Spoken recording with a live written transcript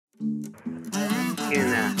Jake, get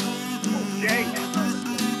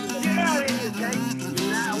out of here, Jake.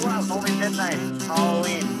 Nah, well, it's only midnight.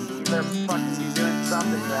 Halloween. You better fucking be doing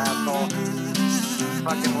something, you asshole.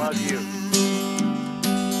 Fucking love you.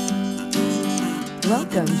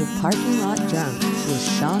 Welcome to Parking Lot Drunk with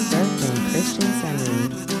Sean Burke and Christian Senry.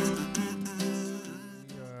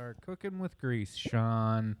 We are cooking with grease,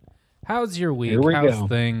 Sean. How's your week? Here we How's go.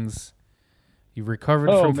 things? You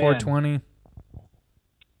recovered Oh, from man. 420?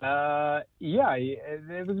 Yeah,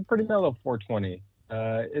 it was a pretty mellow 420.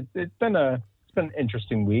 It's been an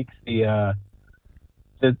interesting week. The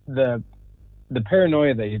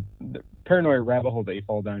paranoia the paranoia rabbit hole that you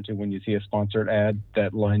fall down to when you see a sponsored ad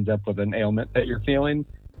that lines up with an ailment that you're feeling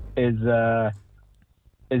is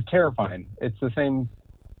terrifying. It's the same.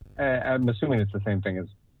 I'm assuming it's the same thing as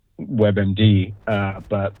WebMD,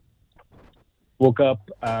 but woke up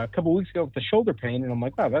a couple weeks ago with the shoulder pain, and I'm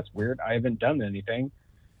like, wow, that's weird. I haven't done anything.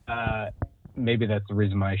 Maybe that's the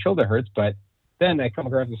reason my shoulder hurts, but then I come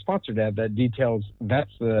across a sponsored ad that details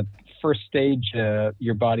that's the first stage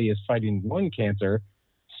your body is fighting lung cancer.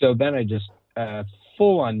 So then I just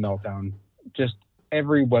full-on meltdown, just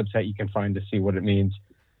every website you can find to see what it means.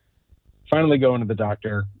 Finally going to the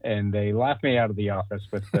doctor, and they laugh me out of the office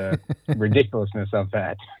with the ridiculousness of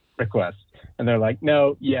that request. And they're like,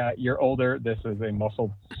 no, yeah, you're older. This is a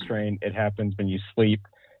muscle strain. It happens when you sleep.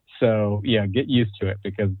 So, yeah, get used to it,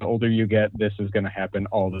 because the older you get, this is going to happen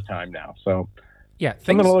all the time now. So, Yeah,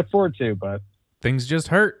 something to look forward to, but things just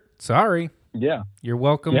hurt. Sorry. yeah, You're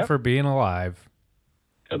welcome Yep. for being alive.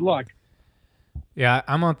 good luck. Yeah,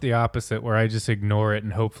 I'm on the opposite, where I just ignore it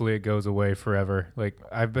and hopefully it goes away forever. Like,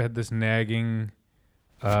 I've had this nagging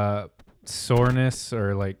soreness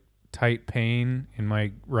or like tight pain in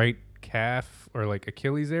my right calf or like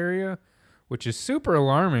Achilles area, which is super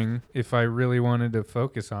alarming if I really wanted to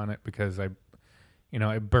focus on it, because I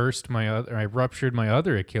ruptured my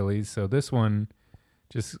other Achilles. So this one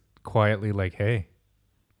just quietly like, hey,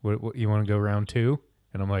 what you want to go round 2?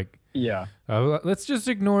 And I'm like, Yeah. let's just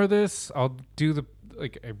ignore this. I'll do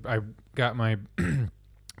I got my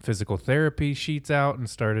physical therapy sheets out and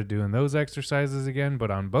started doing those exercises again,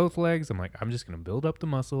 but on both legs. I'm like, I'm just going to build up the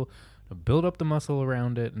muscle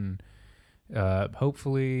around it, and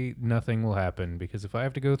hopefully nothing will happen, because if I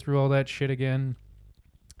have to go through all that shit again,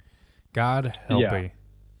 God help Yeah. me.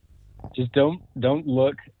 Just don't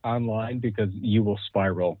look online, because you will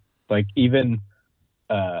spiral. Like, even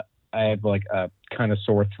I have like a kind of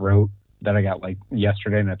sore throat that I got like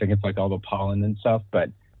yesterday, and I think it's like all the pollen and stuff. But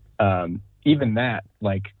even that,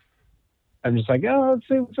 like, I'm just like, oh, let's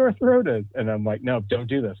see what sore throat is, and I'm like, no, don't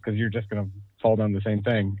do this, because you're just gonna fall down the same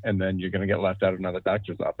thing, and then you're gonna get left out of another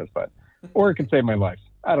doctor's office. But or it could save my life.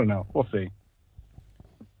 I don't know. We'll see.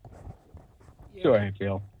 See how I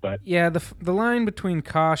feel, but Yeah, the line between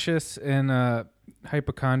cautious and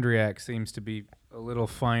hypochondriac seems to be a little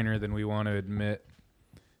finer than we want to admit.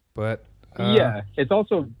 But yeah, it's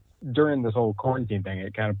also during this whole quarantine thing,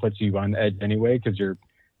 it kind of puts you on edge anyway, because you're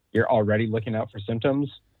already looking out for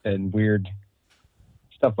symptoms and weird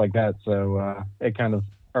stuff like that. So it kind of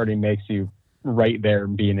already makes you right there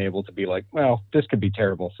and being able to be like, well, this could be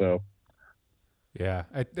terrible. So yeah,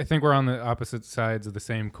 I think we're on the opposite sides of the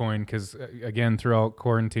same coin, because, again, throughout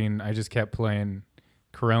quarantine, I just kept playing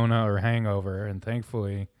Corona or Hangover, and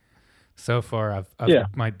thankfully, so far,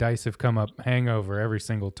 my dice have come up Hangover every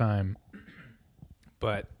single time.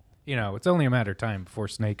 But, it's only a matter of time before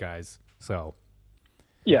Snake Eyes, so.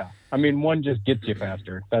 yeah, I mean, one just gets you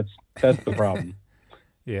faster. That's the problem.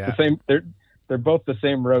 Yeah. The same. They're both the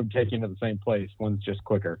same road taking to the same place. One's just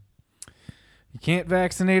quicker. You can't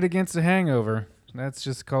vaccinate against a hangover. That's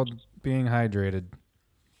just called being hydrated.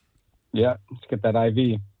 Yeah, let's get that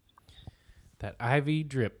IV. That IV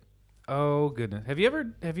drip. Oh goodness. Have you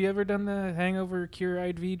ever done the hangover cure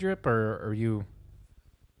IV drip, or are you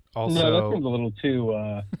also? No, that seems a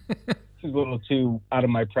little too out of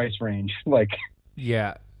my price range. Like,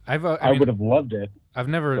 Yeah, I I would have loved it. I've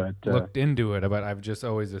never but, looked into it, but I've just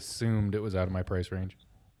always assumed it was out of my price range.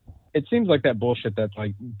 It seems like that bullshit that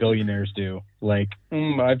like billionaires do. Like,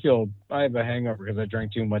 I have a hangover because I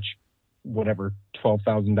drank too much, whatever,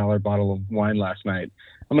 $12,000 bottle of wine last night.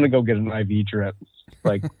 I'm gonna go get an IV drip.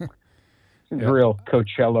 Like, real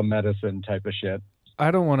Coachella medicine type of shit. I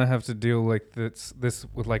don't want to have to deal like this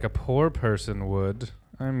with like a poor person would.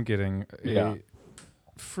 I'm getting a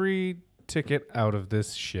free ticket out of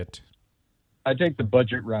this shit. I take the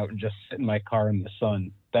budget route and just sit in my car in the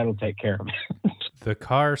sun. That'll take care of it. The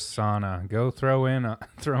car sauna. Go throw on a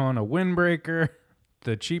windbreaker.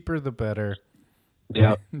 The cheaper, the better.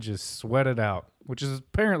 Yeah. Just sweat it out, which is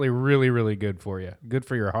apparently really, really good for you. Good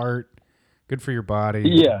for your heart. Good for your body.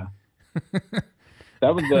 Yeah.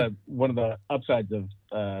 That was one of the upsides of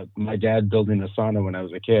my dad building a sauna when I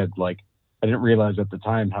was a kid. Like, I didn't realize at the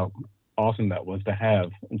time how awesome that was to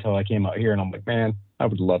have until I came out here, and I'm like, man, I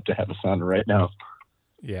would love to have a sauna right now.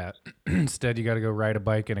 Yeah. Instead, you got to go ride a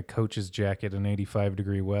bike in a coach's jacket in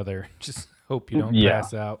 85-degree weather. Just hope you don't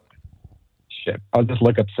pass out. Shit. I'll just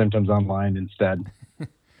look up symptoms online instead.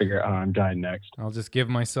 Figure out how I'm dying next. I'll just give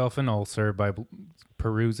myself an ulcer by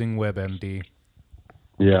perusing WebMD.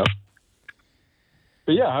 Yeah.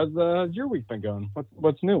 But yeah, how's your week been going?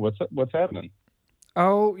 What's new? What's happening?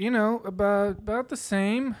 Oh, about the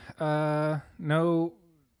same. No,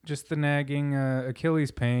 just the nagging Achilles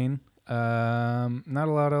pain. Not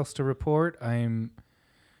a lot else to report. I'm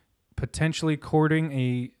potentially courting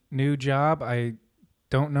a new job. I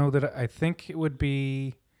don't know that I think it would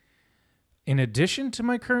be in addition to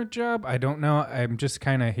my current job. I don't know. I'm just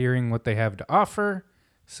kind of hearing what they have to offer.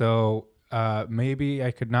 So maybe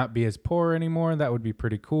I could not be as poor anymore. That would be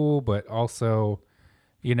pretty cool. But also,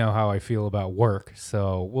 you know how I feel about work.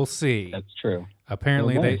 So we'll see. That's true.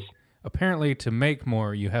 Apparently to make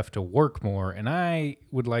more, you have to work more. And I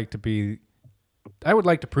would like to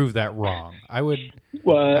prove that wrong.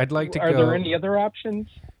 I'd like to go. Are there any other options?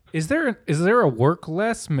 Is there a work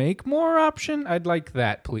less, make more option? I'd like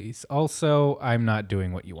that, please. Also, I'm not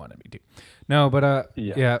doing what you wanted me to. No, but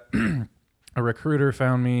yeah. A recruiter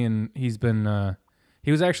found me, and he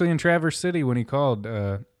was actually in Traverse City when he called.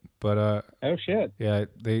 Oh shit. Yeah,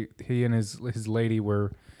 he and his lady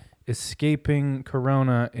were escaping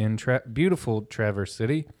Corona in beautiful Traverse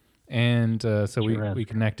City, and so we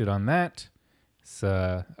connected on that.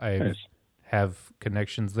 So I have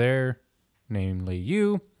connections there, namely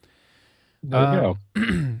you. There you go.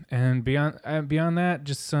 And beyond that,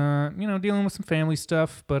 just dealing with some family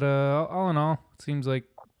stuff. But all in all, it seems like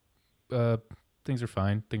things are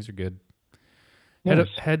fine. Things are good. Nice.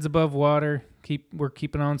 Heads above water. We're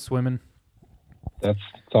keeping on swimming. That's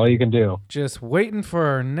all you can do. Just waiting for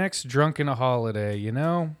our next drunken holiday.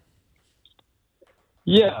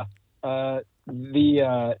 Yeah.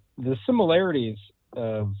 The similarities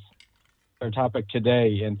of our topic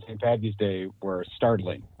today and St. Paddy's Day were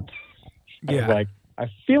startling. Yeah. I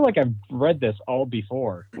feel like I've read this all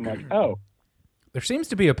before. I'm like, oh. There seems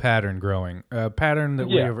to be a pattern growing. A pattern that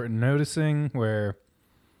we are noticing where,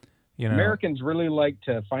 Americans really like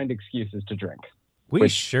to find excuses to drink. We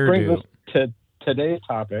sure do. Brings us to today's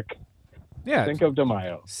topic. Yeah. Cinco de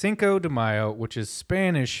Mayo. Cinco de Mayo, which is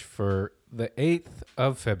Spanish for the 8th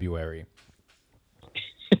of February.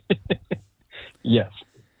 Yes.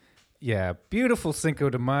 Yeah, beautiful Cinco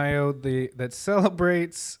de Mayo that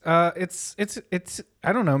celebrates. It's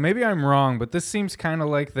I don't know, maybe I'm wrong, but this seems kind of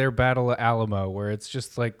like their Battle of Alamo, where it's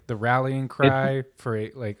just like the rallying cry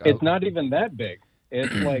It's not even that big.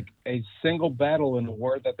 It's like a single battle in a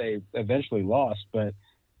war that they eventually lost, but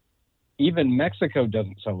even Mexico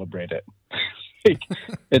doesn't celebrate it.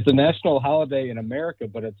 It's a national holiday in America,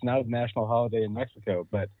 but it's not a national holiday in Mexico.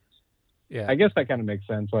 But yeah, I guess that kind of makes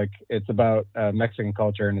sense. Like, it's about Mexican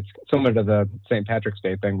culture, and it's similar to the St. Patrick's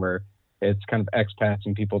Day thing, where it's kind of expats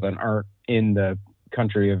and people that aren't in the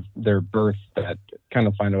country of their birth that kind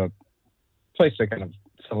of find a place to kind of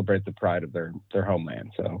celebrate the pride of their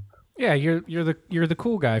homeland. So yeah, you're the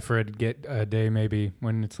cool guy for a day, maybe,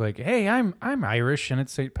 when it's like, hey, I'm Irish and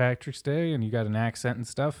it's St. Patrick's Day and you got an accent and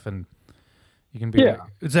stuff, and you can be like,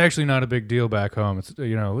 it's actually not a big deal back home. It's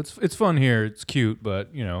it's fun here. It's cute,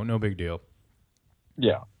 but no big deal.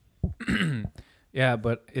 Yeah. Yeah,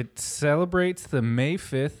 but it celebrates the May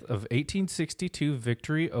 5th of 1862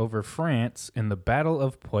 victory over France in the Battle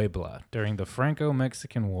of Puebla during the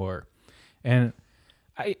Franco-Mexican War. And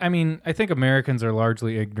I mean, I think Americans are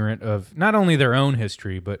largely ignorant of not only their own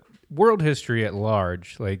history, but world history at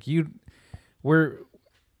large. Like, I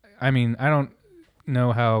don't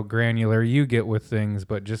know how granular you get with things,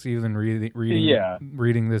 but just even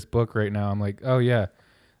reading this book right now, I'm like, oh yeah,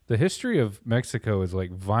 the history of Mexico is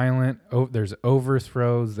like violent. There's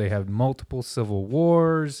overthrows. They have multiple civil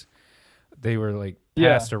wars. They were like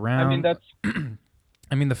passed around. I mean, that's.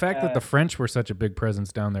 I mean, the fact that the French were such a big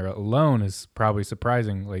presence down there alone is probably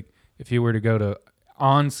surprising. Like, if you were to go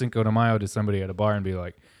on Cinco de Mayo to somebody at a bar and be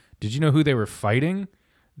like, did you know who they were fighting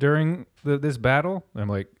during this battle? And I'm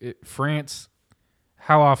like, France.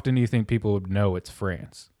 How often do you think people would know it's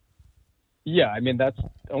France? Yeah, I mean, that's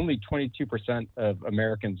only 22% of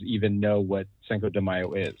Americans even know what Cinco de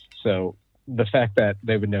Mayo is. So the fact that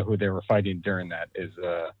they would know who they were fighting during that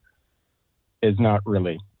is not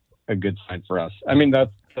really a good sign for us. I mean,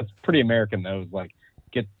 that's pretty American though. It's like,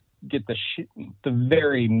 get the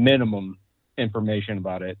very minimum information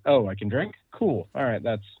about it. Oh, I can drink? Cool. All right,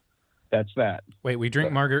 that's that's that. Wait, we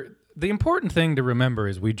drink margar. The important thing to remember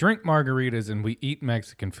is we drink margaritas and we eat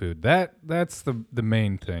Mexican food. That's the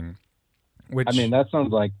main thing. Which I mean, that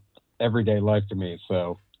sounds like everyday life to me.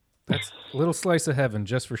 So that's a little slice of heaven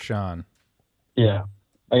just for Sean. yeah,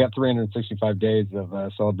 I got 365 days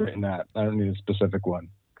of celebrating that. I don't need a specific one,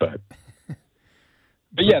 but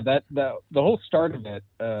yeah, that the whole start of it,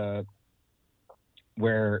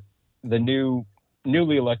 where the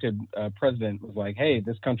newly elected president was like, "Hey,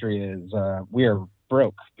 this country is we are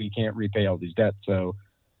broke. We can't repay all these debts." So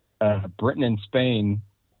Britain and Spain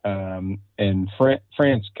and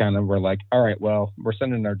France kind of were like, "All right, well, we're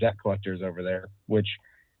sending our debt collectors over there," which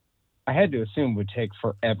I had to assume would take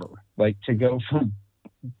forever, like to go from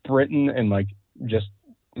Britain and like just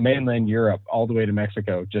mainland Europe all the way to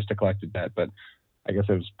Mexico just to collect a debt. But I guess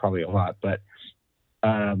it was probably a lot. But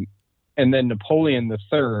and then Napoleon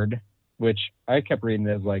III, which I kept reading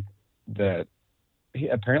as like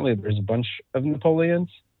apparently there's a bunch of Napoleons.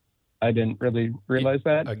 I didn't really realize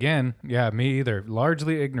that. Again, yeah, me either.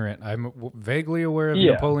 Largely ignorant. I'm vaguely aware of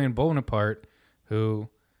Yeah. Napoleon Bonaparte, who,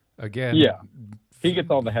 again, Yeah, he gets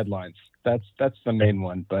all the headlines. That's the main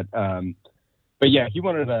one. But yeah, he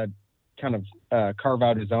wanted to kind of carve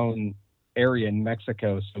out his own area in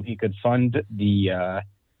Mexico so he could fund the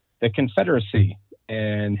Confederacy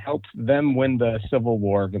and help them win the Civil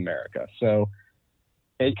War of America. So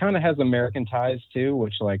it kind of has American ties too,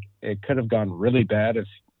 which like it could have gone really bad if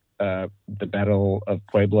the Battle of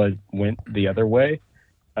Puebla went the other way.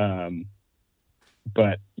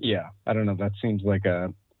 But yeah, I don't know. That seems like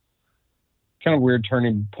a kind of weird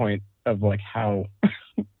turning point of like how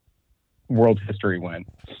world history went.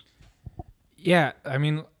 Yeah, I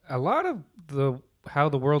mean, a lot of how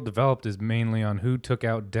the world developed is mainly on who took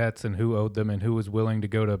out debts and who owed them and who was willing to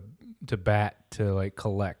go to bat to like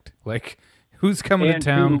collect. Like who's coming to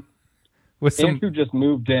town with some who just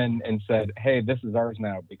moved in and said, "Hey, this is ours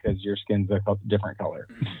now because your skin's a different color."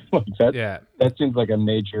 Like that. Yeah. That seems like a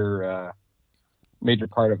major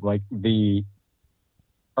part of like the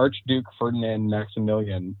Archduke Ferdinand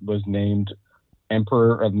Maximilian was named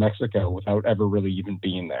Emperor of Mexico without ever really even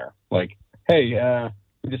being there. Like, hey,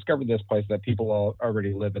 we discovered this place that people all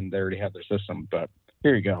already live in. They already have their system, but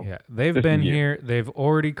here you go. Yeah, they've This been is you. here. They've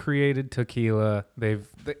already created tequila.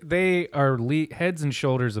 They are heads and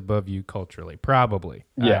shoulders above you culturally, probably.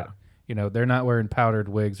 Yeah. They're not wearing powdered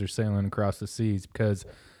wigs or sailing across the seas because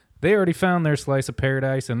they already found their slice of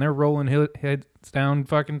paradise and they're rolling heads down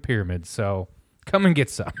fucking pyramids. So come and get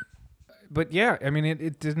some. But yeah, I mean,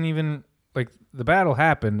 it didn't even like the battle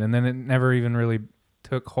happened and then it never even really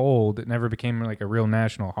took hold. It never became like a real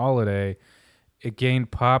national holiday. It gained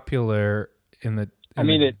popular in the.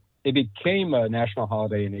 It became a national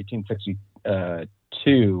holiday in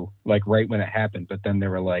 1862, like right when it happened. But then they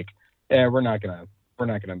were like, "Yeah, we're not gonna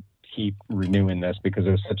keep renewing this because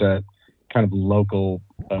it was such a kind of local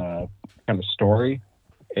kind of story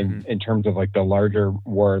in terms of like the larger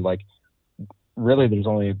war." Like, really, there's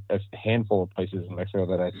only a handful of places in Mexico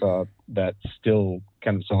that I saw that still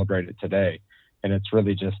kind of celebrate it today, and it's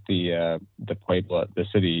really just the Puebla, the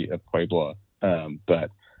city of Puebla. But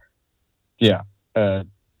yeah.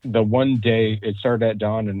 The one day it started at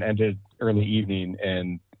dawn and ended early evening,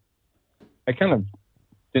 and I kind of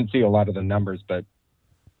didn't see a lot of the numbers, but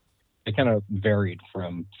it kind of varied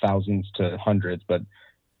from thousands to hundreds. But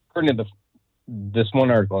according to this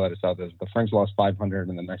one article that I saw, the French lost 500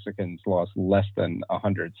 and the Mexicans lost less than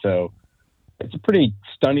 100. So it's a pretty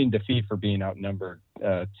stunning defeat for being outnumbered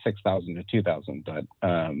 6,000 to 2,000. But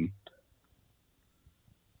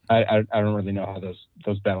I don't really know how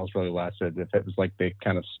those battles really lasted. If it was like the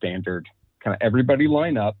kind of standard, kind of everybody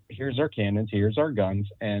line up, here's our cannons, here's our guns,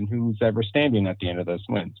 and who's ever standing at the end of those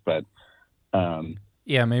wins. But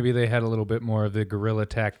yeah, maybe they had a little bit more of the guerrilla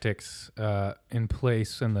tactics in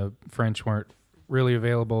place, and the French weren't really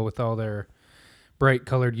available with all their bright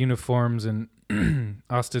colored uniforms and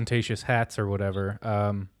ostentatious hats or whatever.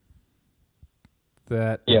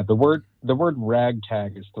 The word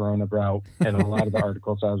ragtag is thrown about in a lot of the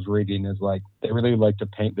articles I was reading. Is like they really like to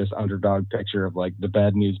paint this underdog picture of like the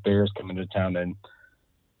bad news bears coming to town and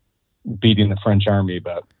beating the French army.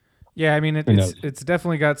 But yeah, I mean it's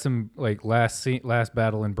definitely got some like last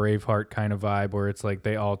battle in Braveheart kind of vibe where it's like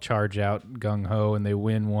they all charge out gung ho and they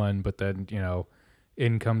win one, but then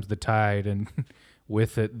in comes the tide and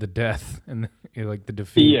with it the death and like the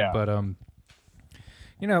defeat. Yeah. But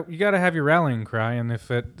you got to have your rallying cry, and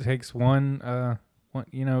if it takes one,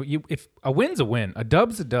 if a win's a win, a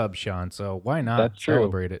dub's a dub, Sean. So why not That's true.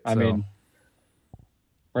 celebrate it? I mean,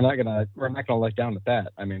 we're not gonna let down at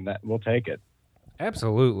that. I mean, that we'll take it.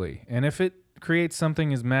 Absolutely, and if it create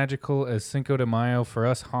something as magical as Cinco de Mayo for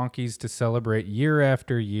us honkies to celebrate year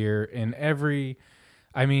after year in every,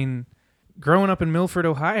 I mean, growing up in Milford,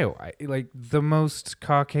 Ohio, like the most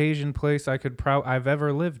Caucasian place I've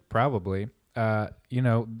ever lived, probably. You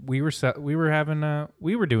know, we were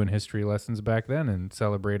doing history lessons back then and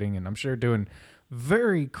celebrating, and I'm sure doing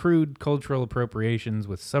very crude cultural appropriations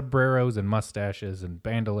with sombreros and mustaches and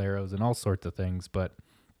bandoleros and all sorts of things. But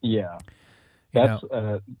Yeah. you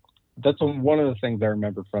know, That's one of the things I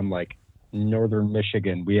remember from like northern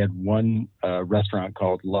Michigan. We had one restaurant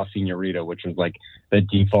called La Senorita, which was like the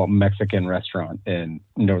default Mexican restaurant in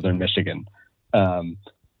northern Michigan. And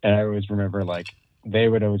I always remember like they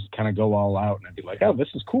would always kind of go all out, and I'd be like, "Oh, this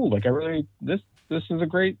is cool! Like this is a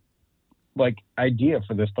great like idea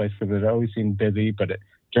for this place," because it always seemed busy, but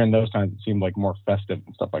during those times it seemed like more festive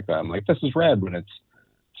and stuff like that. I'm like, this is rad when it's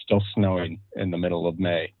still snowing in the middle of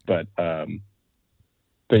May, but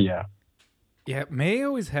yeah. Yeah, May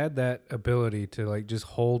always had that ability to like just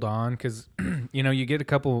hold on, because you know, you get a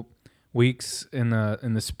couple weeks in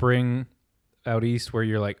the spring out east where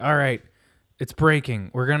you're like, all right, it's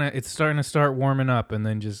breaking. It's starting to start warming up, and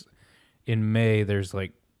then just in May there's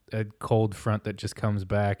like a cold front that just comes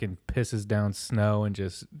back and pisses down snow and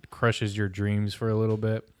just crushes your dreams for a little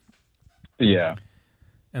bit. Yeah.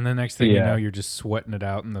 And the next thing you Yeah. know, you're just sweating it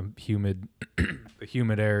out in the humid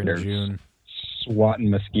air in There's June. Swatting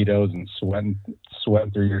mosquitoes and sweating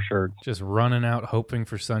through your shirt. Just running out, hoping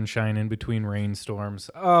for sunshine in between rainstorms.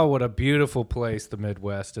 Oh, what a beautiful place the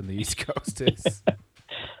Midwest and the East Coast is.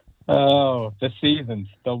 Oh, the seasons,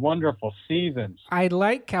 the wonderful seasons. I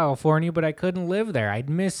like California, but I couldn't live there. I'd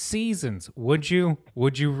miss seasons. Would you?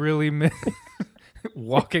 Would you really miss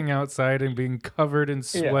walking outside and being covered in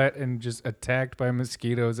sweat and just attacked by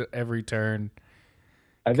mosquitoes at every turn?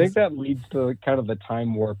 I think that leads to kind of the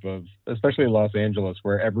time warp of, especially Los Angeles,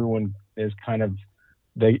 where everyone is kind of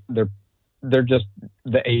they're just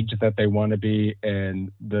the age that they want to be,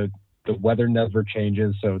 and the weather never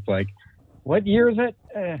changes. So it's like, what year is it?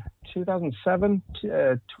 2007,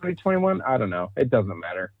 2021? I don't know. It doesn't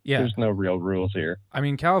matter. Yeah. There's no real rules here. I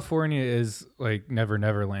mean, California is like Never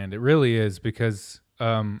Never Land. It really is, because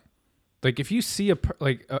like if you see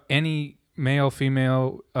any male,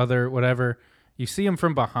 female, other, whatever, you see them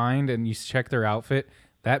from behind and you check their outfit,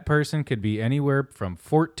 that person could be anywhere from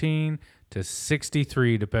 14 to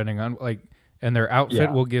 63, depending on and their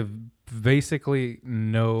outfit will give basically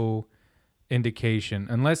no indication,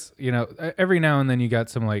 unless, you know, every now and then you got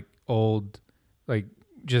some like old, like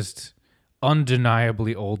just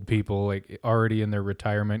undeniably old people like already in their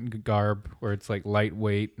retirement garb, where it's like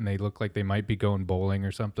lightweight and they look like they might be going bowling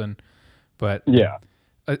or something. But Yeah.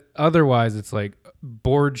 Otherwise it's like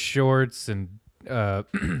board shorts and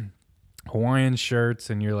Hawaiian shirts,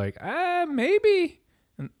 and you're like, maybe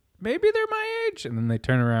they're my age, and then they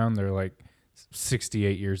turn around, they're like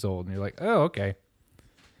 68 years old, and you're like, oh, okay.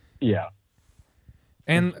 Yeah.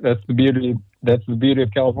 And That's the beauty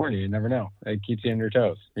of California. You never know. It keeps you on your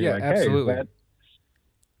toes. You're like, absolutely. Hey,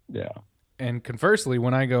 yeah. And conversely,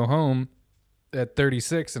 when I go home at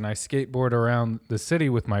 36 and I skateboard around the city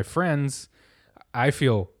with my friends, I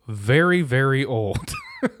feel very, very old.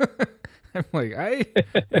 I'm like,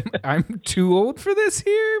 I'm too old for this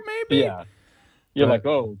here, maybe? Yeah. You're like,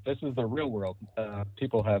 oh, this is the real world.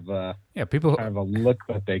 People have people kind of a look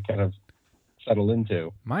that they kind of settle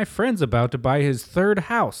into. My friend's about to buy his third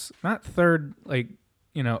house. Not third, like,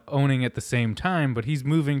 you know, owning at the same time, but he's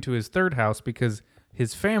moving to his third house because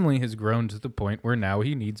his family has grown to the point where now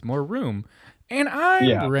he needs more room. And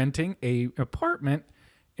I'm renting a apartment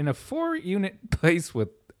in a 4-unit place with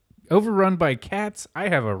overrun by cats. I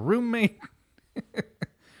have a roommate.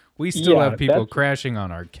 We still have people crashing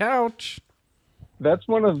on our couch. That's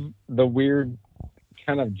one of the weird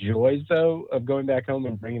kind of joys, though, of going back home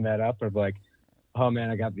and bringing that up. Of like, oh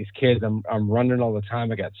man, I got these kids. I'm running all the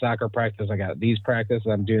time. I got soccer practice. I got these practices.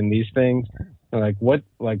 I'm doing these things. And like, what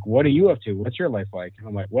are you up to? What's your life like? And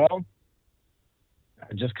I'm like, well,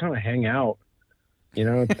 I just kind of hang out. You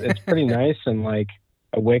know, it's pretty nice. And like,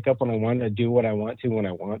 I wake up when I want to do what I want to when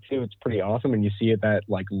I want to. It's pretty awesome. And you see that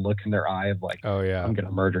like look in their eye of like, oh yeah, I'm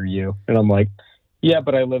gonna murder you. And I'm like, yeah,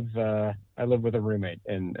 but I live with a roommate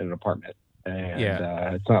in an apartment, and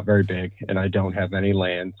it's not very big, and I don't have any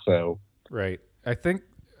land. So right, I think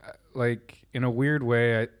like in a weird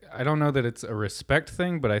way, I don't know that it's a respect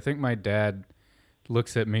thing, but I think my dad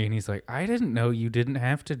looks at me and he's like, I didn't know you didn't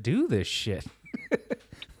have to do this shit.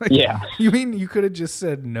 Like, yeah, you mean you could have just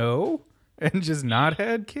said no and just not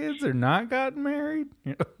had kids or not gotten married?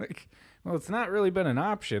 You know, like, well, it's not really been an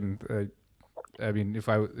option. I mean, if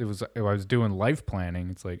I was doing life planning,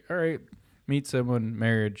 it's like, all right, meet someone,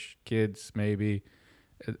 marriage, kids, maybe.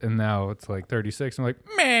 And now it's like 36. I'm like,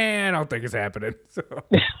 man, I don't think it's happening. So,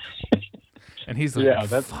 and he's like, Yeah,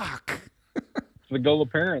 that's- fuck. The goal of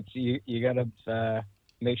parents. You gotta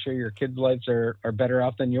make sure your kids' lives are better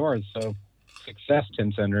off than yours. So success,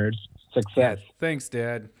 Tim Centered. Success. Thanks,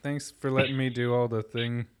 Dad. Thanks for letting me do all the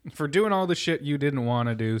thing, for doing all the shit you didn't want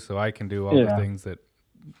to do, so I can do all the things that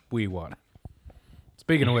we want.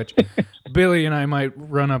 Speaking of which, Billy and I might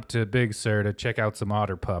run up to Big Sur to check out some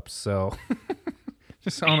otter pups. So,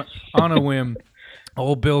 just on a whim,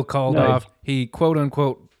 old Bill called off. He quote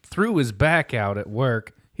unquote threw his back out at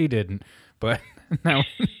work. He didn't, but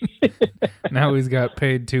now he's got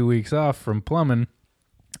paid 2 weeks off from plumbing.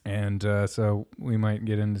 And so we might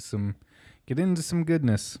get into some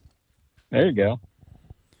goodness. There you go.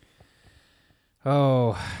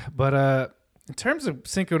 Oh, but in terms of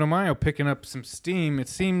Cinco de Mayo picking up some steam, it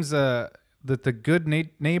seems that the good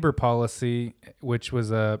neighbor policy, which was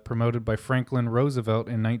promoted by Franklin Roosevelt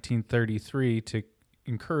in 1933 to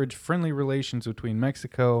encourage friendly relations between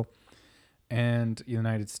Mexico and the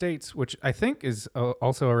United States, which I think is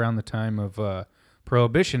also around the time of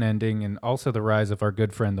Prohibition ending and also the rise of our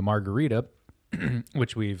good friend the margarita,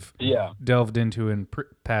 which we've delved into in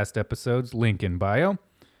past episodes, link in bio.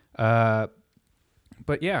 But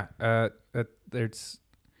yeah, there's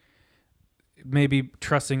maybe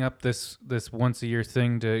trussing up this once a year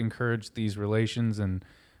thing to encourage these relations and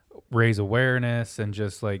raise awareness and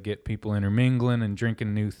just like get people intermingling and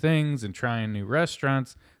drinking new things and trying new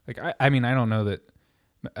restaurants. Like I mean, I don't know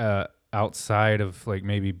that outside of like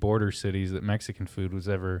maybe border cities that Mexican food was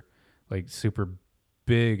ever like super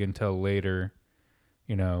big until later,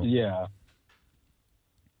 you know. Yeah.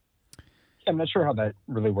 I'm not sure how that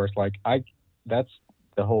really works. Like that's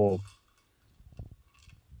the whole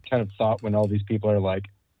kind of thought when all these people are like,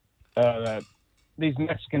 these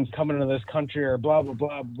Mexicans coming into this country are blah, blah,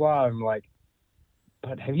 blah, blah. I'm like,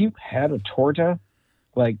 but have you had a torta?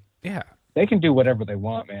 Like, yeah, they can do whatever they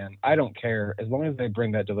want, man. I don't care as long as they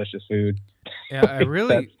bring that delicious food. Yeah, I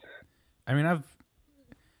mean,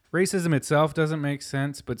 racism itself doesn't make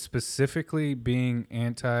sense, but specifically being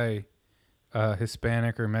anti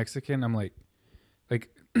Hispanic or Mexican, I'm like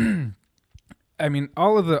I mean,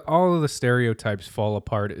 all of the stereotypes fall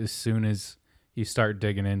apart as soon as you start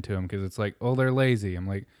digging into them, because it's like, oh, they're lazy. I'm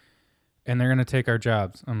like, and they're gonna take our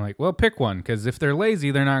jobs. I'm like, well, pick one, because if they're lazy,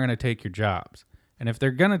 they're not gonna take your jobs. And if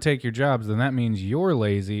they're going to take your jobs, then that means you're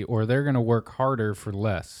lazy or they're going to work harder for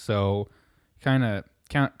less. So kind of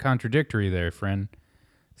contradictory there, friend.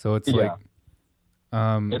 So it's like...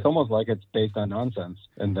 it's almost like it's based on nonsense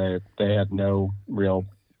and they have no real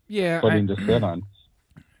footing to sit on.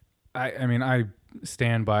 I mean, I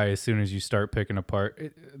stand by as soon as you start picking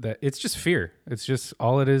apart that it's just fear. It's just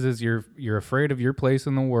all it is you're afraid of your place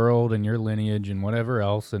in the world and your lineage and whatever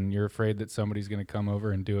else, and you're afraid that somebody's going to come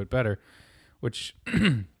over and do it better. Which,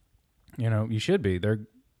 you know, you should be. They're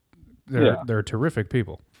terrific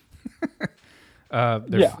people.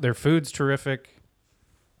 Their food's terrific.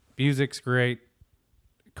 Music's great.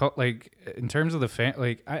 Like in terms of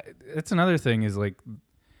the that's another thing is like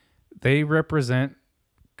they represent.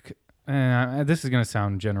 This is gonna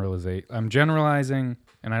sound generalizate. I'm generalizing,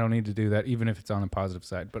 and I don't need to do that, even if it's on the positive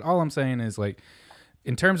side. But all I'm saying is like,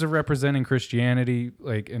 in terms of representing Christianity,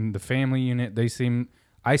 like in the family unit,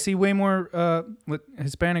 I see way more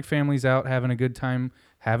Hispanic families out having a good time,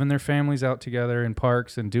 having their families out together in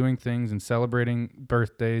parks and doing things and celebrating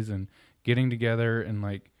birthdays and getting together and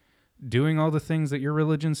like doing all the things that your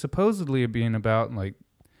religion's supposedly being about, and like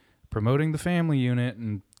promoting the family unit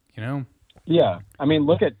and, you know. Yeah. I mean,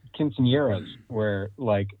 look at quinceañeras where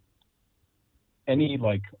like any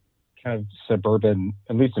like kind of suburban,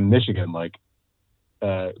 at least in Michigan, like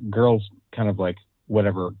girls kind of like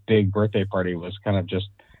whatever big birthday party was kind of just,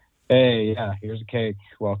 hey, yeah, here's a cake,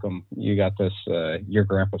 welcome, you got this, your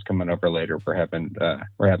grandpa's coming over later, we're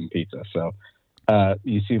having pizza. So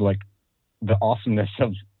you see like the awesomeness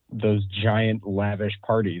of those giant lavish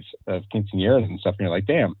parties of quinceañeras and stuff, and you're like,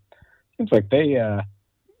 damn, seems like they're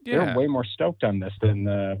way more stoked on this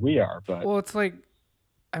than we are. But well, it's like,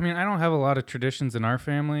 I mean, I don't have a lot of traditions in our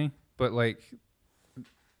family, but like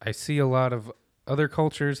I see a lot of other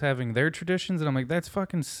cultures having their traditions, and I'm like, that's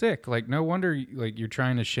fucking sick. Like, no wonder like you're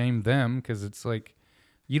trying to shame them, because it's like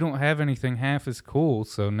you don't have anything half as cool,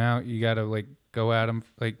 so now you got to like go at them.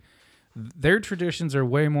 Like their traditions are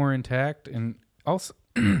way more intact, and also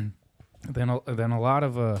than a lot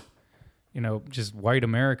of you know, just white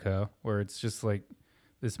America, where it's just like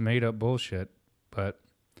this made up bullshit. But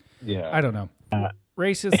yeah, I don't know.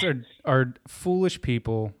 Racists are foolish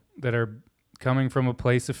people that are coming from a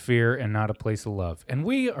place of fear and not a place of love. And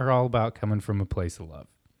we are all about coming from a place of love.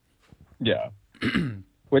 Yeah.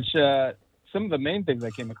 Which some of the main things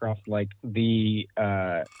I came across, like there's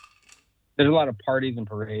a lot of parties and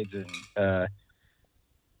parades and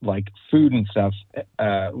like food and stuff.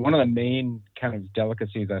 One of the main kind of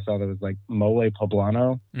delicacies I saw that was like mole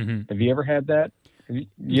poblano. Mm-hmm. Have you ever had that? Have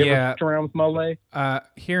you ever fucked around with mole?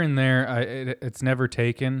 Here and there, it's never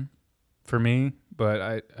taken for me,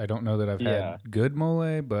 but I don't know that I've had good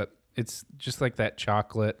mole, but it's just like that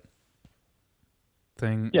chocolate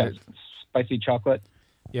thing. Yeah, spicy chocolate.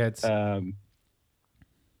 Yeah, it's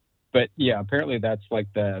but yeah, apparently that's like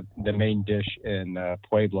the main dish in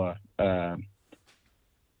Puebla, the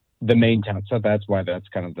main town. So that's why that's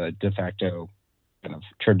kind of the de facto kind of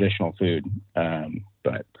traditional food.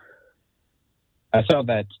 But I saw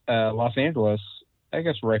that Los Angeles, I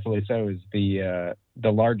guess rightfully so, is the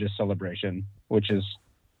largest celebration, which is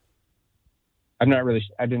I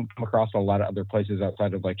didn't come across a lot of other places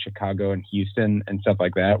outside of like Chicago and Houston and stuff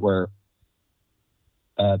like that where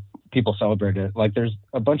people celebrate it. Like there's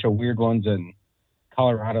a bunch of weird ones in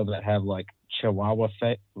Colorado that have like Chihuahua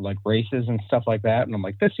like races and stuff like that, and I'm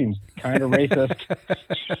like, this seems kind of racist.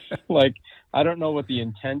 Like I don't know what the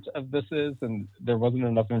intent of this is, and there wasn't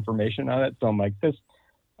enough information on it, so I'm like,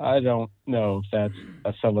 I don't know if that's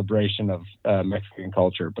a celebration of Mexican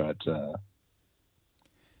culture, but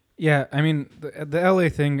yeah, I mean the LA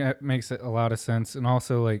thing makes a lot of sense, and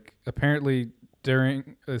also like apparently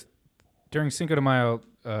during Cinco de Mayo,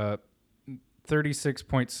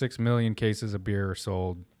 36.6 million cases of beer are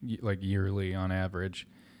sold like yearly on average,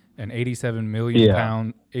 and 87 million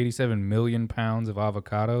pounds of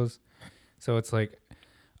avocados. So it's like,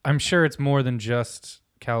 I'm sure it's more than just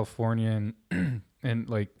California and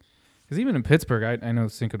like, because even in Pittsburgh, I know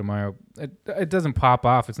Cinco de Mayo, it doesn't pop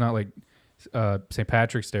off. It's not like St.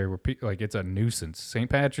 Patrick's Day where like it's a nuisance. St.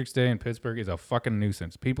 Patrick's Day in Pittsburgh is a fucking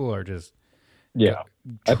nuisance. People are just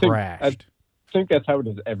trashed. I think that's how it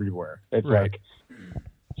is everywhere. It's right. Like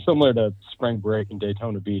similar to spring break in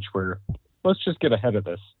Daytona Beach, where let's just get ahead of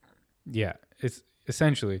this. Yeah, it's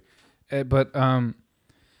essentially, but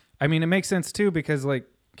I mean, it makes sense too because like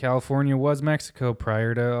California was Mexico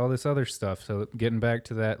prior to all this other stuff. So getting back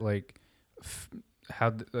to that, like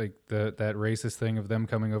how like that racist thing of them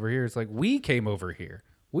coming over here, it's like we came over here.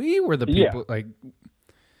 We were the people. Like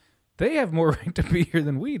they have more right to be here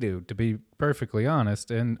than we do, to be perfectly honest.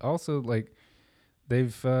 And also like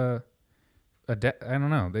they've I don't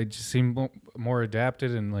know, they just seem more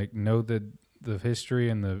adapted and like know the history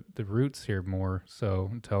and the roots here more. So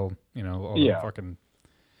until all the fucking.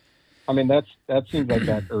 I mean that seems like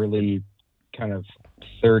that early kind of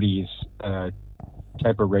 30s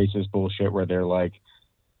type of racist bullshit where they're like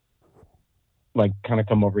kind of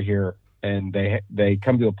come over here and they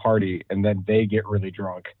come to a party and then they get really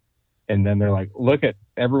drunk and then they're like, look at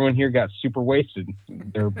everyone here got super wasted.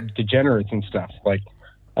 They're degenerates and stuff. Like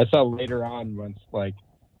I saw later on once like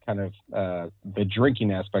kind of the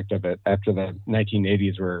drinking aspect of it after the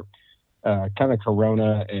 1980s where kind of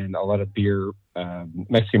Corona and a lot of beer,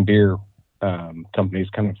 Mexican beer companies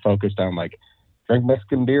kind of focused on like drink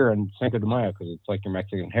Mexican beer and Cinco de Mayo because it's like your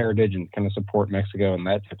Mexican heritage and kind of support Mexico and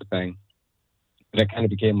that type of thing. And it kind of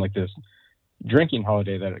became like this drinking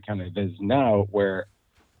holiday that it kind of is now where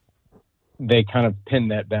they kind of pin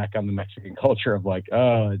that back on the Mexican culture of like,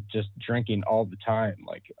 just drinking all the time.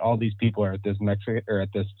 Like all these people are at this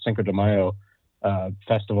Cinco de Mayo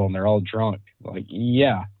festival and they're all drunk. Like,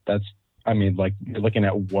 yeah, like you're looking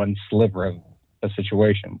at one sliver of a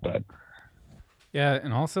situation, but yeah,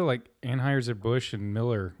 and also like Anheuser-Busch and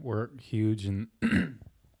Miller were huge and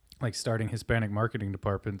like starting Hispanic marketing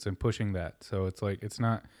departments and pushing that. So it's like it's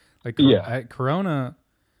not like Corona,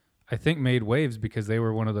 I think made waves because they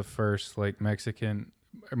were one of the first like Mexican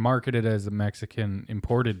marketed as a Mexican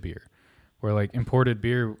imported beer, where like imported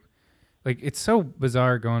beer, like it's so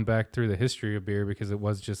bizarre going back through the history of beer because it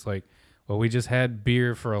was just like, well, we just had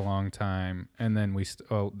beer for a long time, and then we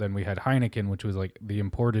had Heineken, which was like the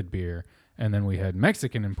imported beer. And then we had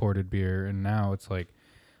Mexican imported beer, and now it's like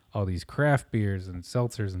all these craft beers and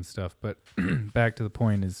seltzers and stuff. But back to the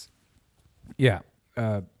point is,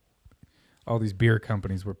 all these beer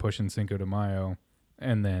companies were pushing Cinco de Mayo,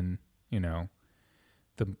 and then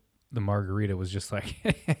the margarita was just like,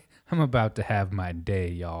 I'm about to have my day,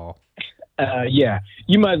 y'all.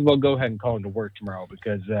 You might as well go ahead and call into work tomorrow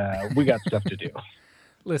because we got stuff to do.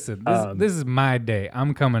 Listen, this is my day.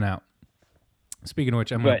 I'm coming out. Speaking of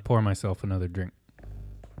which, I'm going to pour myself another drink.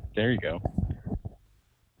 There you go.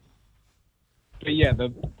 But yeah,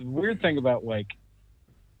 the weird thing about like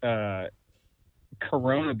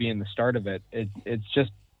Corona being the start of it, it's just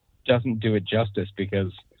doesn't do it justice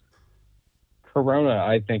because Corona,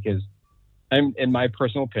 I think, in my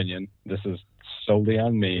personal opinion, this is solely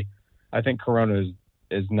on me. I think Corona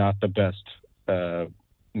is not the best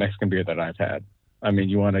Mexican beer that I've had. I mean,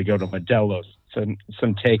 you want to go to Modelo's, some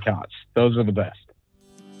Takeouts. Those are the best.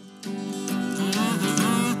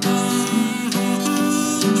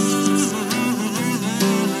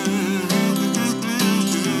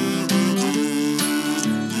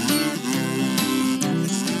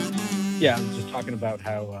 Yeah, I was just talking about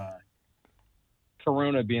how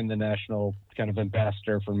Corona being the national kind of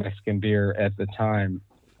ambassador for Mexican beer at the time,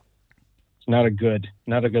 it's not a good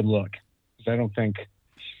look. 'Cause I don't think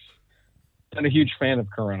I'm a huge fan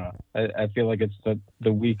of Corona. I feel like it's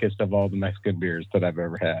the weakest of all the Mexican beers that I've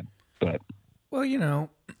ever had. But Well, you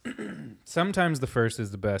know, sometimes the first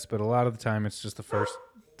is the best, but a lot of the time it's just the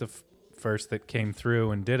first that came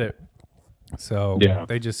through and did it. So Yeah.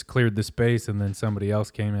 they just cleared the space, and then somebody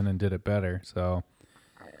else came in and did it better. So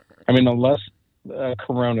I mean, unless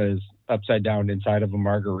Corona is upside down inside of a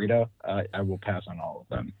margarita, I will pass on all of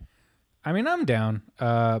them. I mean, I'm down.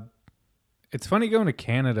 It's funny going to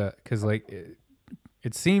Canada because, like,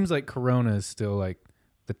 it seems like Corona is still like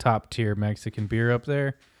the top tier Mexican beer up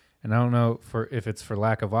there, and I don't know if it's for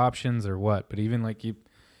lack of options or what. But even like you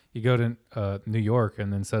go to New York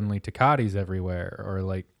and then suddenly Tecati's everywhere, or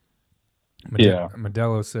like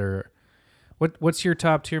Modelo's. Or what's your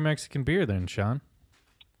top tier Mexican beer then, Sean?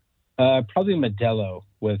 Probably Modelo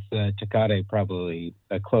with Tecate, probably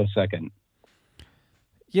a close second.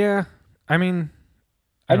 Yeah, I mean,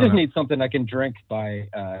 I don't just know. need something I can drink by,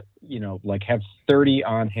 like have 30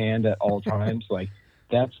 on hand at all times. Like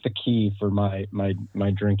that's the key for my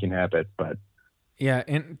drinking habit. But Yeah,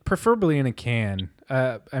 and preferably in a can.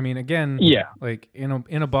 I mean, again, yeah, like in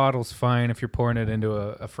a bottle's fine if you're pouring it into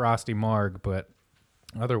a frosty marg, but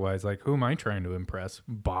otherwise, like, who am I trying to impress?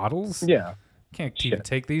 Bottles? yeah, Can't even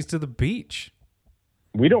take these to the beach.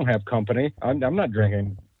 we don't have company. I'm not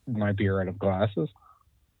drinking my beer out of glasses.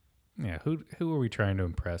 Yeah, who are we trying to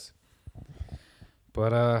impress?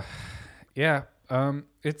 But yeah,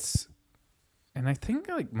 it's, and I think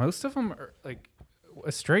like most of them are like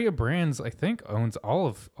Estrella Brands. I think owns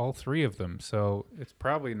all three of them, so it's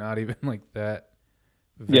probably not even like that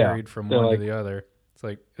varied from they're one like- to the other. It's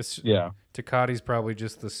like Yeah, Tecati's probably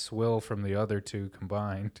just the swill from the other two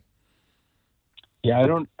combined. yeah.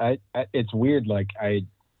 It's weird. Like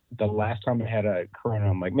the last time I had a Corona,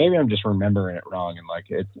 I'm like, maybe I'm just remembering it wrong, and like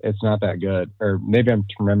it's not that good, or maybe I'm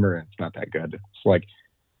remembering it's not that good. It's like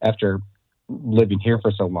after living here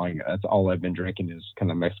for so long, that's all I've been drinking is kind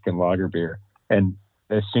of Mexican lager beer. And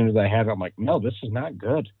as soon as I had it, I'm like, no, this is not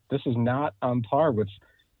good. This is not on par with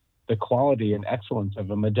the quality and excellence of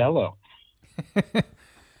a Modelo.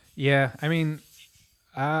 Yeah, I mean,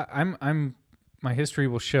 I'm my history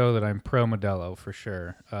will show that I'm pro Modelo for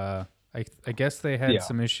sure. I guess they had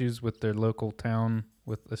some issues with their local town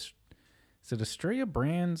with this. Is it Estrella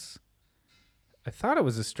Brands? I thought it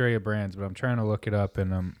was Estrella Brands, but I'm trying to look it up,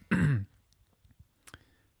 and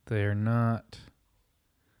they're not.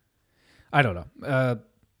 I don't know.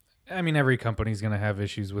 I mean, every company's going to have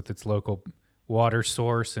issues with its local water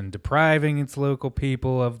source and depriving its local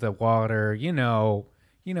people of the water. You know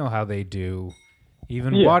how they do.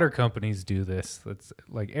 Even water companies do this. That's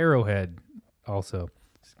like Arrowhead also.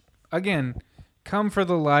 Again, come for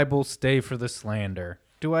the libel, stay for the slander.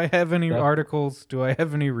 Do I have any articles? Do I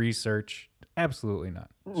have any research? Absolutely not.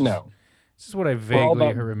 No. This is what I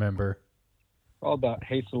vaguely remember. All about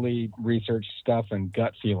hastily researched stuff and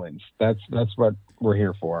gut feelings. That's what we're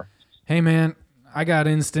here for. Hey man, I got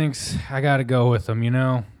instincts. I got to go with them. You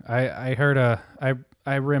know, I heard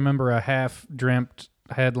I remember a half-dreamt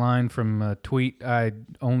headline from a tweet I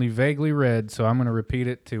only vaguely read, so I'm going to repeat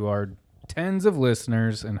it to our tens of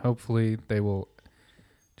listeners, and hopefully they will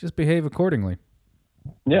just behave accordingly.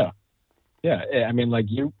 Yeah. I mean, like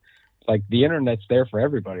the internet's there for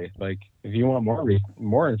everybody. Like, if you want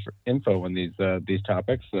more info on these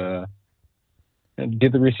topics, and do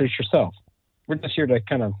the research yourself. We're just here to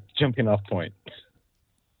kind of jumping off point.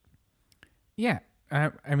 Yeah,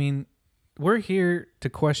 I mean, we're here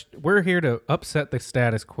to upset the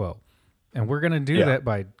status quo, and we're gonna do that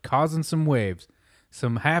by causing some waves.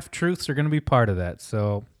 Some half truths are gonna be part of that.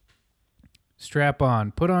 So, strap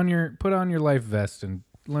on, put on your life vest, and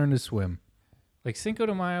learn to swim. Like Cinco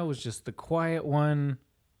de Mayo was just the quiet one.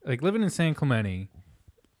 Like living in San Clemente,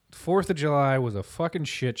 4th of July was a fucking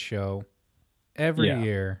shit show. Every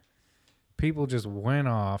year, people just went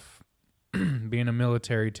off, being a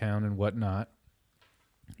military town and whatnot.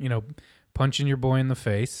 You know, punching your boy in the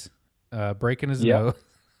face, breaking his nose.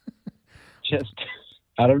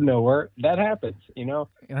 out of nowhere. That happens, you know.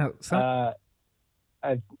 You know,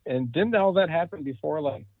 And didn't all that happen before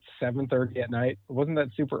like 7:30 at night? Wasn't that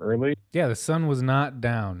super early? yeah, the sun was not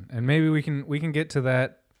down, and maybe we can get to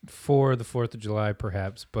that for the 4th of July,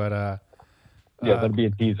 perhaps. But Yeah, that'd be a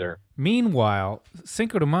teaser. meanwhile,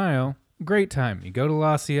 Cinco de Mayo, great time. You go to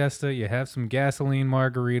La Siesta, you have some gasoline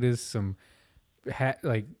margaritas, some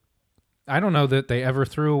like I don't know that they ever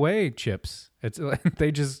threw away chips. It's like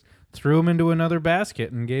they just threw them into another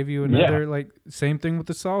basket and gave you another like same thing with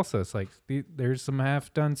the salsa. It's like there's some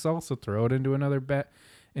half done salsa, throw it into another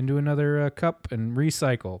cup and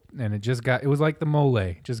recycle. And it was like the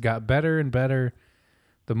mole, just got better and better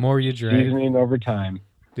the more you drank. Seasoning over time.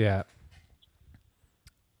 Yeah.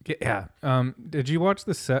 Yeah. Did you watch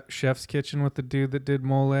the Chef's Kitchen with the dude that did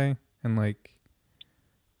mole and like?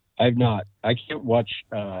 I've not. I can't watch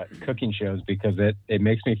cooking shows because it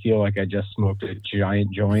makes me feel like I just smoked a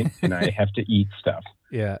giant joint and I have to eat stuff.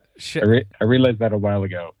 Yeah. I realized that a while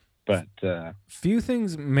ago, but few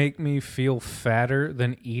things make me feel fatter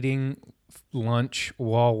than eating lunch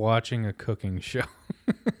while watching a cooking show.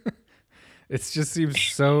 It just seems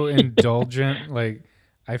so indulgent. Like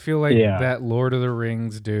I feel like that Lord of the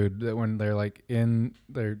Rings dude that when they're like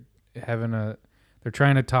they're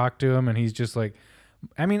trying to talk to him and he's just like,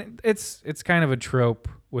 I mean, it's kind of a trope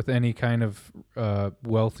with any kind of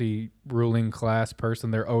wealthy ruling class person.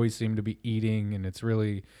 They always seem to be eating, and it's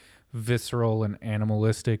really visceral and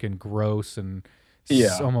animalistic and gross and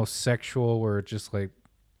almost sexual, where it's just like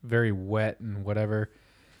very wet and whatever.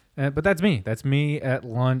 But that's me. That's me at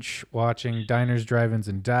lunch watching Diners, Drive-Ins,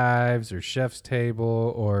 and Dives or Chef's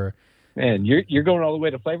Table or... Man, you're going all the way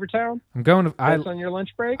to Flavortown? I'm going to... That's on your lunch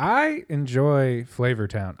break? I enjoy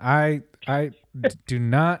Flavortown. I do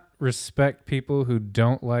not respect people who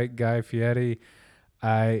don't like Guy Fieri.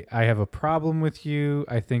 I have a problem with you.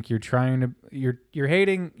 I think you're hating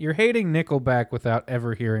Nickelback without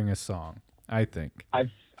ever hearing a song, I think.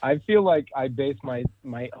 I feel like I base my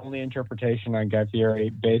only interpretation on Guy Fieri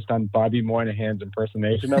based on Bobby Moynihan's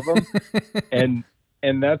impersonation of him.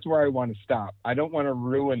 And that's where I want to stop. I don't want to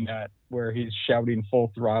ruin that where he's shouting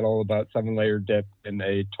full throttle about 7-layer dip in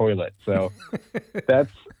a toilet. So that's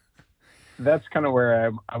kind of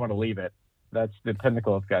where I want to leave it. That's the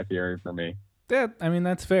pinnacle of Guy Fieri for me. Yeah, I mean,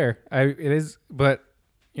 that's fair. It is, but,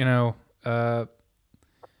 you know, I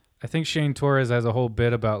think Shane Torres has a whole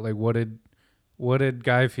bit about, like, what did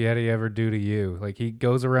Guy Fieri ever do to you? Like, he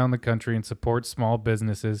goes around the country and supports small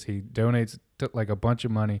businesses. He donates like a bunch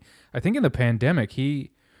of money. I think in the pandemic,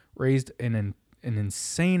 he raised an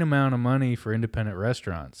insane amount of money for independent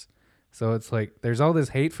restaurants. So it's like there's all this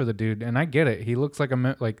hate for the dude, and I get it. He looks like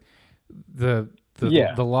the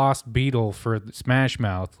lost Beatle for Smash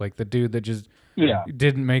Mouth, like the dude that just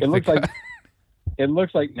didn't make the cut. It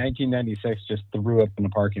looks like 1996 just threw up in a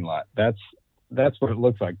parking lot. That's what it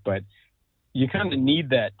looks like. But you kind of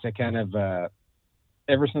need that to kind of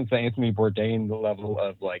ever since the Anthony Bourdain level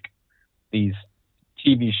of like these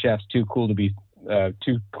TV chefs too cool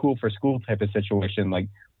for school type of situation. Like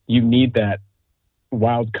you need that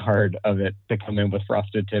wild card of it to come in with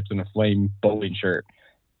frosted tips and a flame bowling shirt.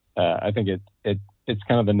 I think it's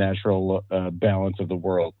kind of the natural balance of the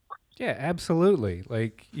world. Yeah, absolutely.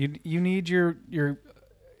 Like you need your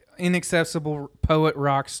inaccessible poet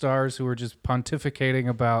rock stars who are just pontificating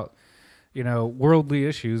about, you know, worldly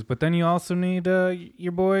issues, but then you also need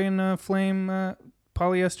your boy in a flame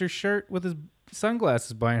polyester shirt with his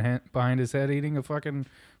sunglasses behind his head eating a fucking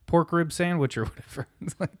pork rib sandwich or whatever.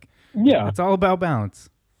 It's like, it's all about balance.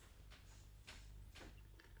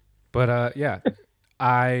 But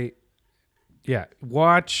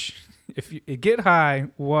watch, if you get high,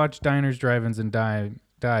 watch Diners, Drive-Ins, and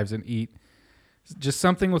Dives and eat just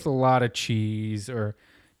something with a lot of cheese or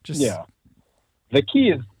just... Yeah. The key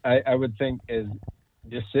is, I would think, is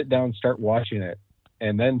just sit down, start watching it,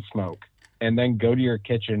 and then smoke, and then go to your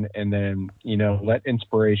kitchen, and then, you know, let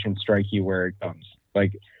inspiration strike you where it comes.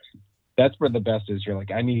 Like, that's where the best is. You're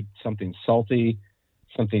like, I need something salty,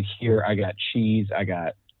 something here. I got cheese. I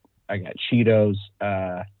got Cheetos.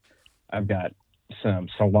 I've got some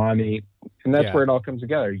salami, and that's where it all comes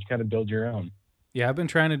together. You kind of build your own. Yeah, I've been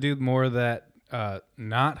trying to do more of that,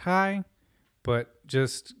 not high, but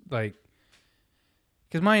just like,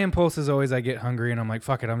 because my impulse is always I get hungry and I'm like,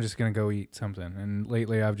 fuck it, I'm just going to go eat something. And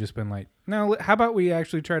lately I've just been like, no, how about we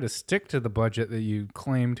actually try to stick to the budget that you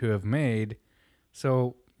claim to have made?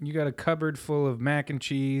 So you got a cupboard full of mac and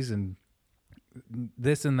cheese and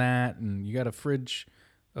this and that, and you got a fridge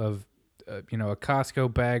of, a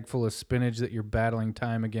Costco bag full of spinach that you're battling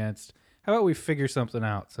time against. How about we figure something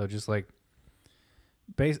out? So just like,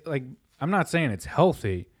 I'm not saying it's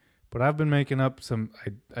healthy, But I've been making up some.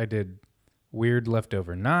 I did weird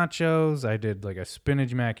leftover nachos. I did like a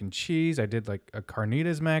spinach mac and cheese. I did like a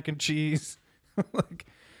carnitas mac and cheese. Like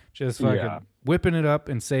just fucking whipping it up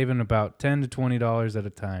and saving about $10 to $20 at a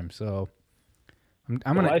time. So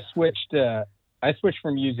I'm gonna. I switched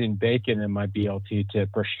from using bacon in my BLT to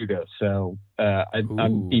prosciutto, so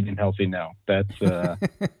I'm eating healthy now. That's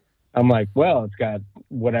I'm like, well, it's got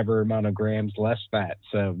whatever amount of grams less fat,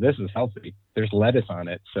 so this is healthy. There's lettuce on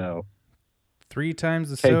it, so 3 times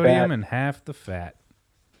the sodium and half the fat.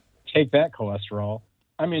 Take that, cholesterol.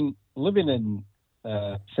 I mean, living in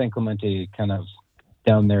San Clemente, kind of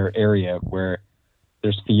down there area where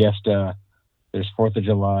there's Fiesta, there's 4th of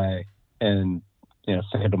July, and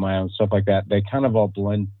Cinco de Mayo and stuff like that, they kind of all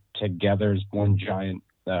blend together as one giant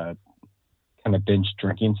kind of binge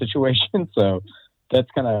drinking situation. So that's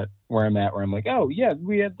kind of where I'm at, where I'm like, oh yeah,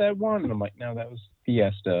 we had that one, and I'm like, no, that was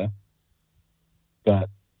Fiesta. But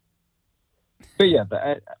yeah,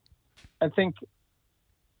 I think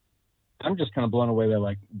I'm just kind of blown away by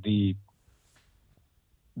like the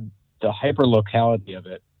hyper locality of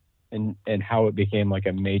it and how it became like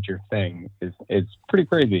a major thing is pretty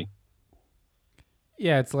crazy.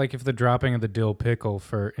 Yeah, it's like if the dropping of the dill pickle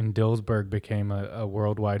in Dillsburg became a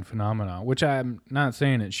worldwide phenomenon, which I'm not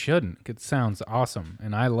saying it shouldn't. It sounds awesome,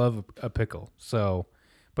 and I love a pickle. So,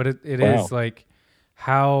 but it is like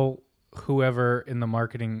how whoever in the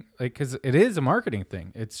marketing, like, because it is a marketing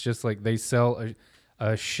thing. It's just like they sell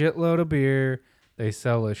a shitload of beer, they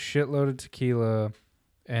sell a shitload of tequila,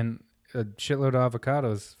 and a shitload of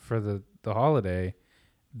avocados for the holiday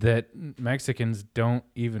that Mexicans don't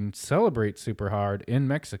even celebrate super hard in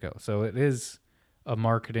Mexico. So it is a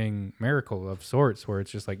marketing miracle of sorts where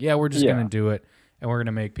it's just like, yeah, we're just going to do it and we're going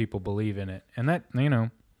to make people believe in it. And that,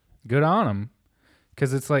 good on them.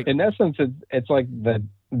 Because it's like, in essence, it's like the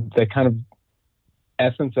kind of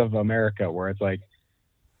essence of America, where it's like,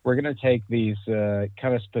 we're going to take these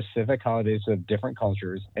kind of specific holidays of different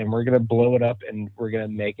cultures and we're going to blow it up and we're going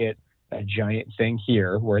to make it a giant thing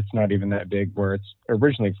here where it's not even that big where it's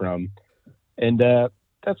originally from. And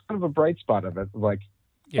that's kind of a bright spot of it. Like,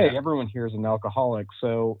 hey, everyone here is an alcoholic.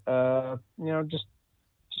 So, just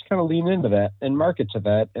kind of lean into that and market to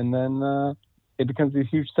that. And then it becomes these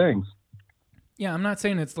huge things. Yeah. I'm not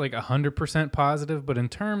saying it's like 100% positive, but in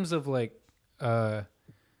terms of like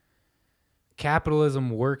capitalism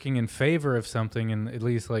working in favor of something, and at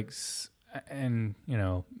least like, and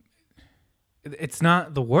it's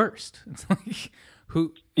not the worst. It's like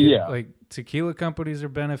like tequila companies are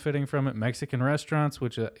benefiting from it. Mexican restaurants,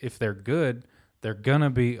 which if they're good, they're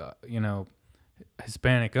gonna be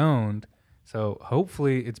Hispanic owned. So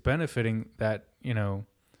hopefully it's benefiting that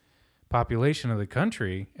population of the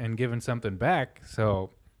country and giving something back.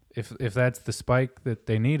 So if that's the spike that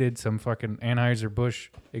they needed, some fucking Anheuser-Busch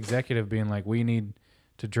executive being like, we need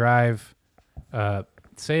to drive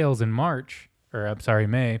sales in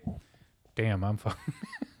May. Damn, I'm fucking...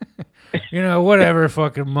 whatever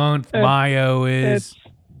fucking month Mayo is.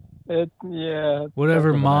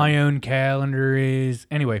 Whatever my own calendar is.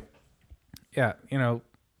 Anyway, yeah,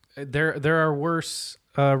 there are worse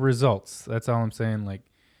results. That's all I'm saying. Like,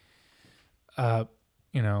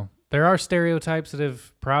 there are stereotypes that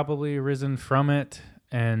have probably arisen from it,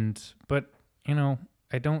 but I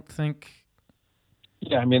don't think...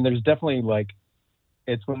 Yeah, I mean, there's definitely like,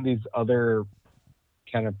 it's when these other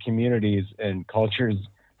kind of communities and cultures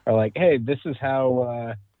are like, hey, this is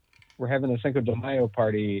how we're having a Cinco de Mayo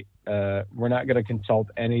party. We're not going to consult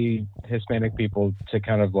any Hispanic people to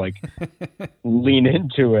kind of like lean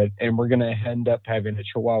into it, and we're going to end up having a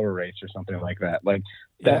Chihuahua race or something like that. Like,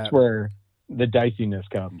 that's where the diciness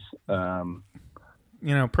comes.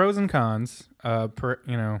 Pros and cons.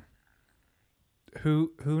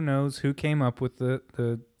 Who knows who came up with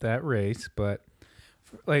that race? But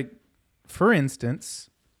for instance,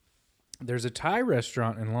 there's a Thai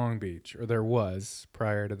restaurant in Long Beach, or there was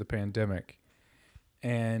prior to the pandemic,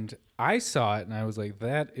 and I saw it and I was like,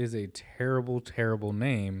 that is a terrible, terrible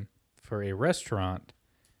name for a restaurant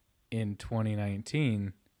in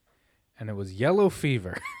 2019, and it was Yellow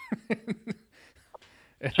Fever.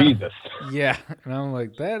 Jesus. Yeah, and I'm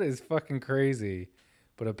like, that is fucking crazy.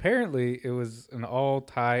 But apparently it was an all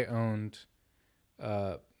Thai owned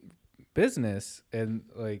business, and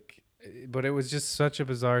but it was just such a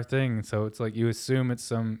bizarre thing. So it's like you assume it's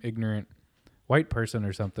some ignorant white person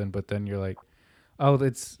or something, but then you're like, oh,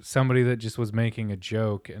 it's somebody that just was making a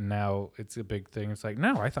joke, and now it's a big thing. It's like,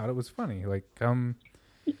 no, I thought it was funny. Like,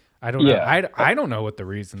 I don't know. I don't know what the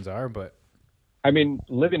reasons are, but I mean,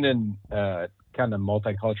 living in kind of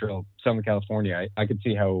multicultural Southern California, I could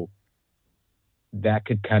see how that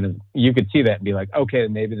could kind of, you could see that and be like, okay,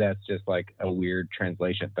 maybe that's just like a weird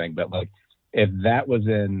translation thing. But like, if that was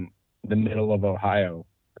in the middle of Ohio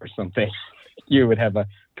or something, you would have a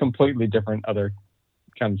completely different other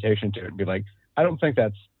connotation to it and be like, I don't think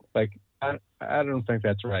that's like, I don't think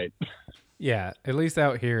that's right. Yeah, at least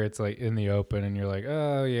out here it's like in the open, and you're like,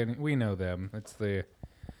 oh yeah, we know them. It's the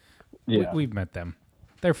Yeah. we've met them.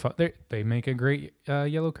 They're fun. They make a great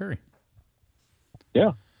yellow curry.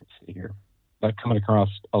 Yeah. Let's see here. Like coming across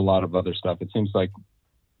a lot of other stuff. It seems like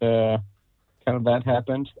kind of that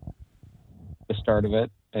happened, the start of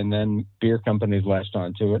it, and then beer companies latched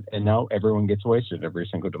onto it, and now everyone gets wasted every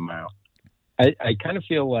Cinco de Mayo. I kind of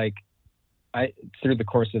feel like through the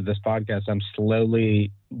course of this podcast, I'm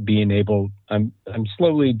slowly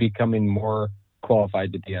becoming more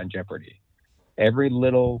qualified to be on Jeopardy. Every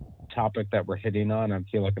little topic that we're hitting on, I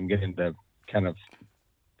feel like I'm getting the kind of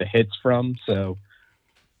the hits from. So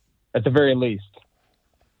at the very least,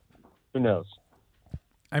 who knows?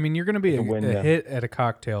 I mean, you're going to be a win, hit at a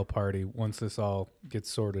cocktail party once this all gets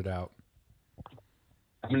sorted out.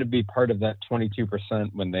 I'm going to be part of that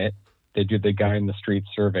 22% when they do the guy in the street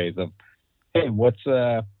surveys of, hey, what's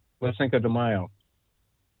Cinco de Mayo?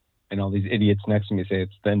 And all these idiots next to me say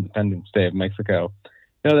it's the Independence Day of Mexico.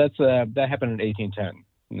 No, that happened in 1810.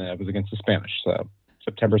 And that was against the Spanish, so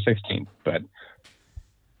September 16th. But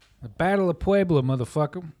The Battle of Puebla,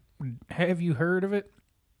 motherfucker. Have you heard of it?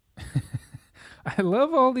 I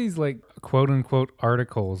love all these like quote unquote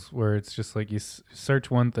articles where it's just like you search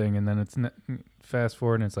one thing and then it's fast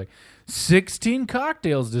forward and it's like 16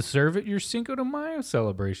 cocktails to serve at your Cinco de Mayo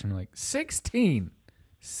celebration. Like 16.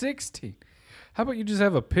 How about you just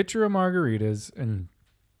have a pitcher of margaritas and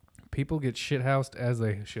people get shithoused as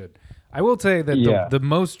they should? I will tell you that the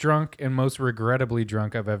most drunk and most regrettably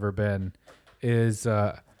drunk I've ever been is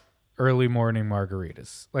early morning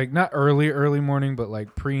margaritas. Like not early morning, but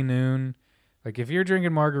like pre-noon. Like if you're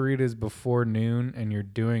drinking margaritas before noon and you're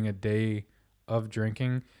doing a day of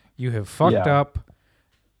drinking, you have fucked up.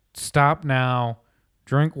 Stop now.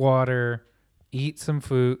 Drink water. Eat some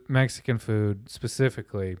food, Mexican food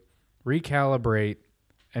specifically. Recalibrate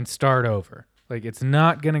and start over. Like it's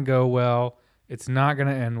not going to go well. It's not going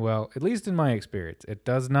to end well. At least in my experience, it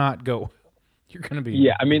does not go well. You're going to be...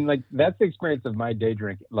 Yeah, I mean, like that's the experience of my day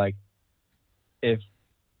drinking. Like if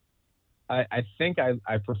I think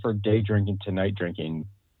I prefer day drinking to night drinking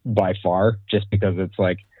by far, just because it's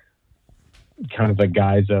like kind of the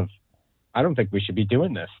guise of, I don't think we should be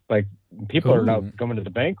doing this. Like people are not going to the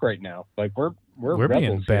bank right now. Like we're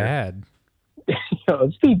being bad.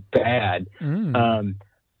 Let's be bad.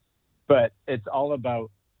 But it's all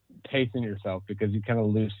about pacing yourself because you kind of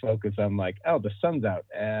lose focus on like, oh, the sun's out.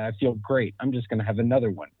 I feel great. I'm just going to have another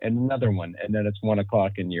one. And then it's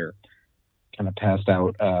 1:00 and you're kind of passed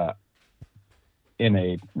out in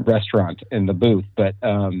a restaurant in the booth. But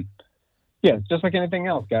yeah, just like anything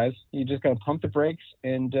else, guys, you just got to pump the brakes.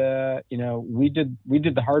 And we did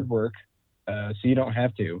the hard work, so you don't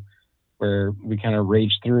have to. Where we kind of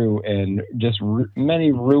raged through and just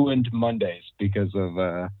many ruined Mondays because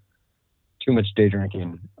of too much day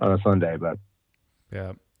drinking on a Sunday. But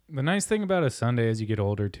yeah, the nice thing about a Sunday as you get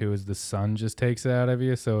older too is the sun just takes it out of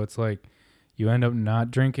you. So it's like you end up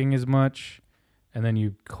not drinking as much. And then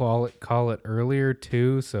you call it earlier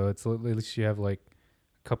too, so it's at least you have like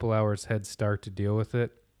a couple hours head start to deal with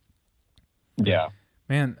it. Yeah,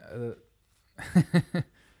 man,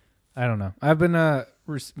 I don't know. I've been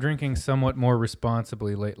drinking somewhat more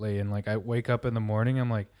responsibly lately, and like I wake up in the morning, I'm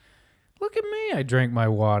like, look at me, I drank my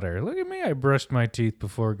water. Look at me, I brushed my teeth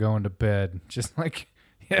before going to bed. Just like,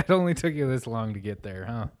 yeah, it only took you this long to get there,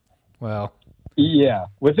 huh? Well, yeah.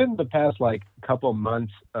 Within the past like couple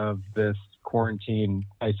months of this quarantine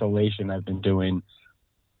isolation I've been doing,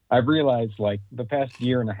 I've realized like the past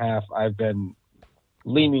year and a half I've been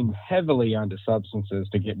leaning heavily onto substances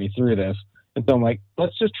to get me through this. And so I'm like,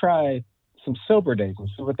 let's just try some sober days and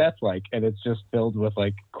see what that's like. And it's just filled with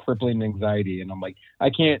like crippling anxiety. And I'm like, I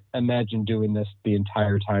can't imagine doing this the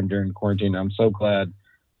entire time during quarantine. I'm so glad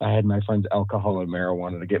I had my friend's alcohol and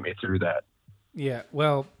marijuana to get me through that. Yeah.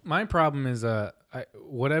 Well, my problem is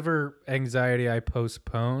whatever anxiety I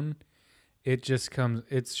postpone, it's just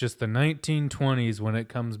the 1920s when it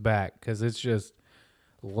comes back, because it's just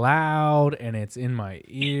loud and it's in my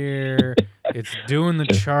ear. It's doing the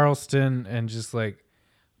Charleston, and just like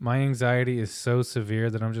my anxiety is so severe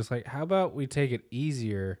that I'm just like, how about we take it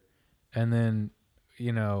easier? And then,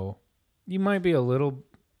 you might be a little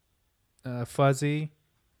fuzzy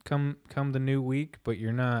come the new week, but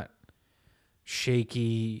you're not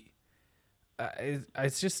shaky.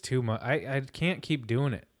 It's just too much. I can't keep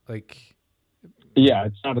doing it. Like, yeah,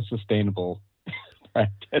 it's not a sustainable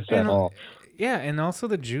practice at all. Yeah, and also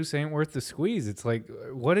the juice ain't worth the squeeze. It's like,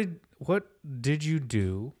 what did you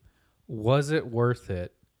do? Was it worth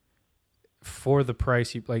it for the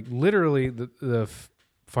price you like? Literally the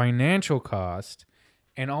financial cost,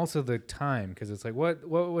 and also the time, because it's like,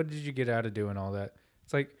 what did you get out of doing all that?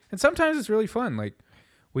 It's like, and sometimes it's really fun. Like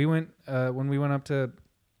we went when we went up to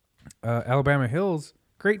Alabama Hills,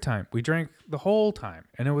 great time. We drank the whole time,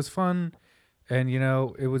 and it was fun, and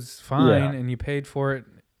it was fine, and you paid for it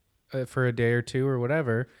for a day or two or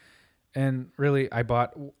whatever. And really, I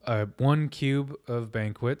bought 1 cube of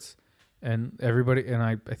Banquets, and everybody, and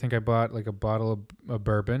I think I bought like a bottle of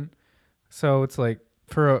bourbon. So it's like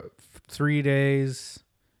for 3 days,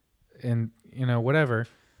 and whatever.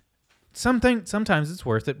 Sometimes it's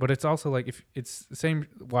worth it, but it's also like, if it's the same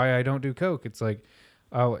why I don't do Coke. It's like,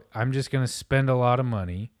 oh, I'm just gonna spend a lot of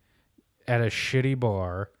money at a shitty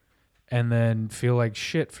bar, and then feel like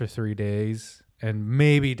shit for 3 days and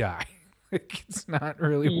maybe die. It's not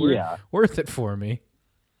really worth it for me.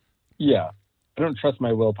 Yeah, I don't trust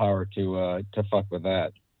my willpower to fuck with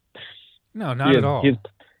that. No, not at all.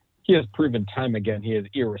 He has proven time again he is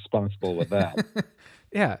irresponsible with that.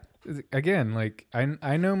 Yeah, again, like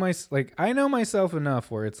I know myself enough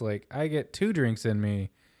where it's like I get 2 drinks in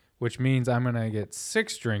me, which means I'm gonna get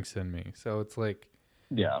 6 drinks in me. So it's like,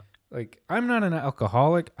 yeah. Like, I'm not an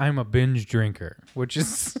alcoholic. I'm a binge drinker, which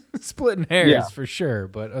is splitting hairs for sure.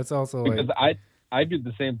 But it's also because I do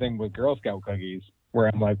the same thing with Girl Scout cookies, where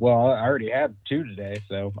I'm like, well, I already had 2 today,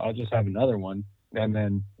 so I'll just have another one. And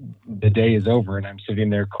then the day is over, and I'm sitting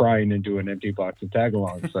there crying into an empty box of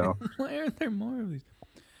Tagalong. So why aren't there more of these?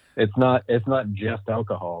 It's not just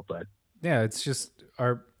alcohol, but yeah, it's just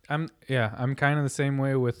I'm kind of the same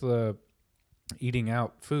way with eating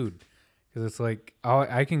out food. Because it's like,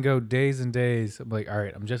 I can go days and days. I'm like, all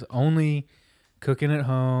right, I'm just only cooking at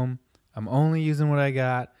home. I'm only using what I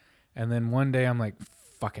got. And then one day I'm like,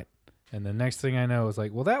 fuck it. And the next thing I know is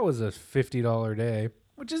like, well, that was a $50 day,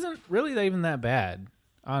 which isn't really even that bad,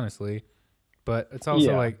 honestly. But it's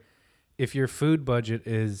also like, if your food budget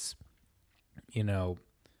is,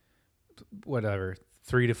 whatever,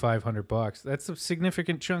 $300 to $500, that's a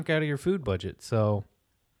significant chunk out of your food budget. So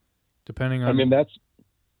depending on... I mean, that's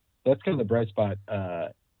kind of the bright spot.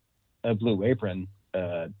 A Blue Apron,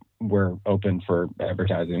 we're open for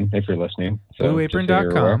advertising if you're listening. So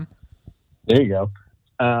BlueApron.com. There you go.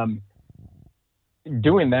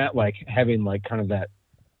 Doing that, like having like kind of that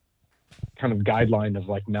kind of guideline of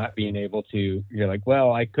like not being able to, you're like,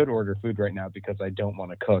 well, I could order food right now because I don't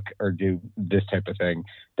want to cook or do this type of thing.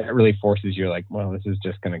 That really forces you like, well, this is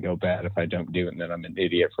just going to go bad if I don't do it. And then I'm an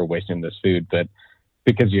idiot for wasting this food. But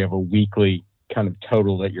because you have a weekly kind of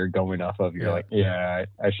total that you're going off of, you're like, yeah,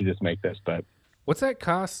 I should just make this. But what's that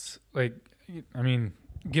cost? Like, I mean,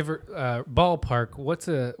 give her ballpark. What's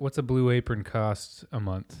a Blue Apron cost a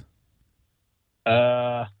month?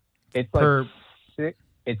 It's like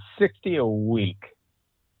it's $60 a week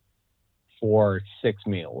for 6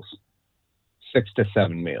 meals, 6 to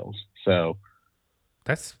 7 meals. So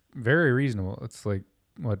that's very reasonable. It's like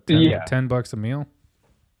what, $10 a meal?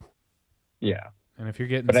 Yeah. And if you're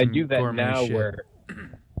getting, but I do that now shit,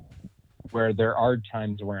 where there are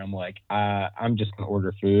times where I'm like, I'm just gonna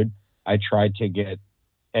order food. I try to get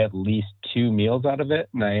at least 2 meals out of it,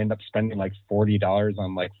 and I end up spending like $40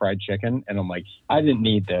 on like fried chicken, and I'm like, I didn't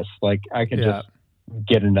need this. Like, I could just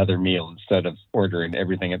get another meal instead of ordering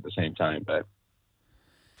everything at the same time. But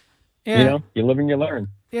you live and you learn.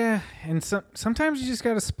 Yeah, and sometimes you just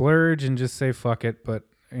gotta splurge and just say fuck it. But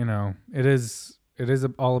it is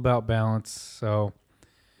all about balance. So,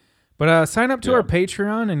 but sign up to our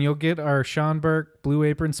Patreon and you'll get our Sean Burke Blue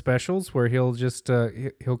Apron specials, where he'll just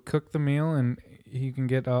he'll cook the meal and he can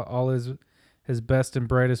get all his best and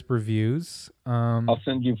brightest reviews. I'll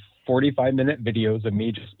send you 45-minute videos of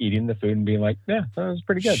me just eating the food and being like, yeah, that was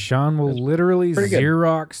pretty good. Sean will literally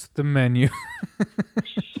Xerox the menu.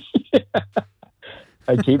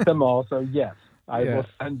 I keep them all, so yes. I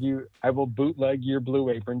will bootleg your Blue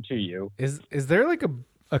Apron to you. Is there like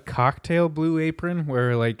a cocktail Blue Apron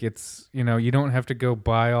where like it's, you don't have to go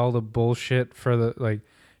buy all the bullshit for the, like,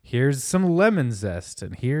 here's some lemon zest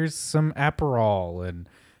and here's some Aperol and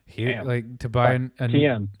here like to buy an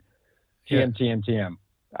TM.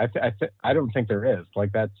 I don't think there is. Like,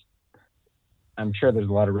 I'm sure there's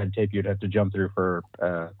a lot of red tape you'd have to jump through for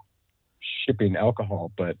shipping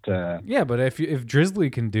alcohol, but but if Drizzly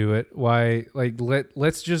can do it, why, like,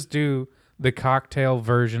 let's just do the cocktail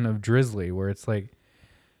version of Drizzly, where it's like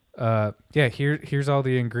here's all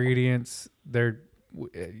the ingredients. They're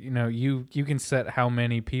you can set how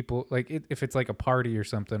many people, like if it's like a party or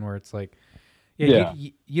something where it's like, Yeah.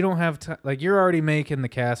 You don't have to, like, you're already making the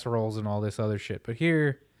casseroles and all this other shit, but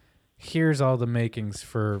here's all the makings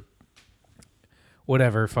for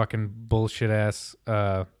whatever fucking bullshit ass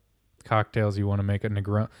cocktails you want to make,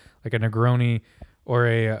 like a Negroni or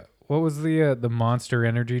a what was the Monster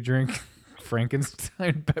Energy drink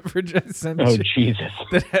Frankenstein beverage I sent Oh, you Jesus.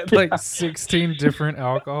 that had like 16 different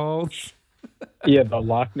alcohols. Yeah, the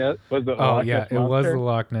Loch Ness. Was it Oh Loch yeah, Ness it was Monster? the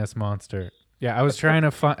Loch Ness Monster. Yeah, I was trying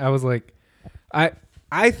to find. I was like,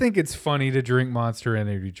 I think it's funny to drink Monster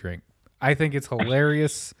Energy drink. I think it's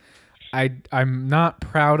hilarious. I'm not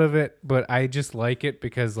proud of it, but I just like it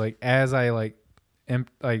because like as I like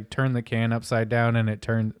turn the can upside down and it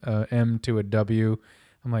turned M to a W,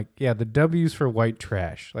 I'm like, yeah, the W's for white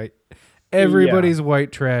trash. Like everybody's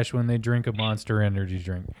white trash when they drink a Monster Energy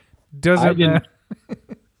drink. Doesn't matter.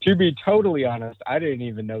 To be totally honest, I didn't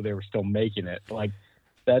even know they were still making it. Like,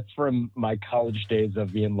 that's from my college days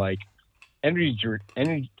of being like, energy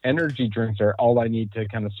drinks are all I need to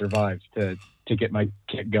kind of survive to get my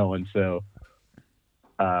kit going. So,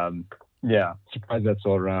 yeah, surprised that's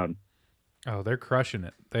still around. Oh, they're crushing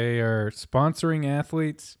it. They are sponsoring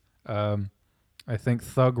athletes. I think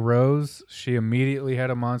Thug Rose, she immediately had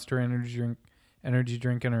a Monster energy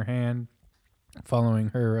drink in her hand following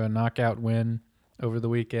her knockout win over the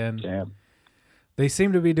weekend. Damn. They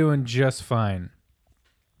seem to be doing just fine.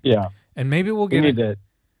 Yeah. And maybe we'll We get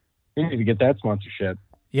need to get that sponsorship.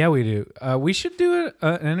 Yeah, we do. We should do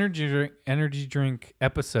an energy drink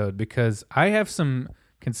episode because I have some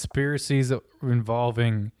conspiracies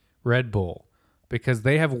involving Red Bull because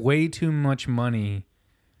they have way too much money.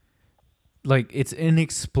 Like it's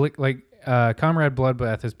inexplicable. Like Comrade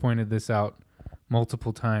Bloodbath has pointed this out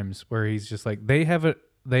multiple times, where he's just like they have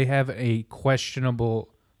a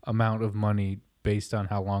questionable amount of money based on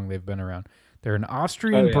how long they've been around. They're an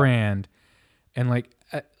Austrian brand, and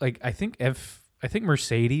I think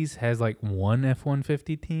Mercedes has like one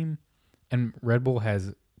F-150 team, and Red Bull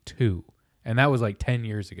has two, and that was like 10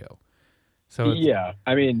 years ago. So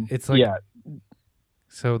it's like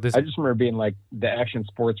So I just remember being like the action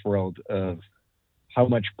sports world of how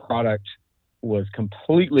much product was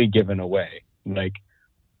completely given away, like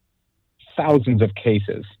thousands of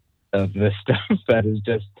cases of this stuff that is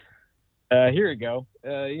just here you go.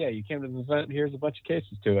 You came to the event. Here's a bunch of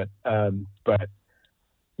cases to it. But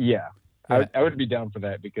yeah. I would be down for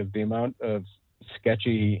that because the amount of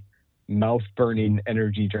sketchy, mouth-burning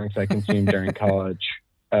energy drinks I consumed during college.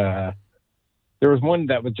 There was one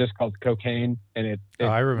that was just called cocaine, and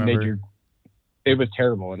I remember. It was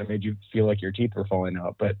terrible, and it made you feel like your teeth were falling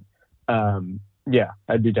out. But yeah,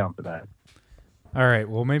 I'd be down for that. All right.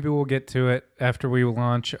 Well, maybe we'll get to it after we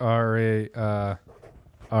launch our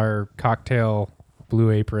cocktail Blue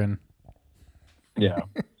Apron. Yeah.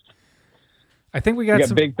 I think we got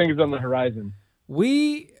some big things on the horizon.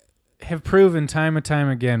 We have proven time and time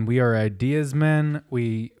again we are ideas men.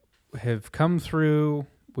 We have come through.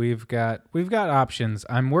 We've got options.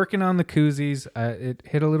 I'm working on the koozies. It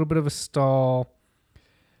hit a little bit of a stall,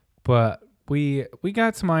 but we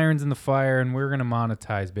got some irons in the fire, and we're gonna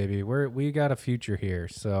monetize, baby. We got a future here.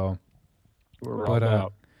 So, we're all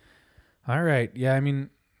out. All right. Yeah. I mean,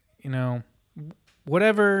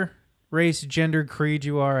 whatever race, gender, creed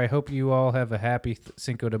you are, I hope you all have a happy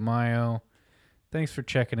Cinco de Mayo. Thanks for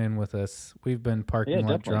checking in with us. We've been Parking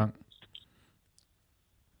Lot Drunk.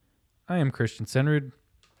 I am Christian Senrud.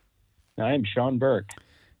 I am Sean Burke.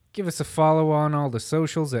 Give us a follow on all the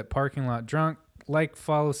socials at Parking Lot Drunk. Like,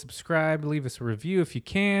 follow, subscribe, leave us a review if you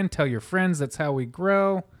can. Tell your friends. That's how we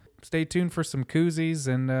grow. Stay tuned for some koozies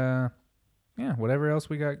and whatever else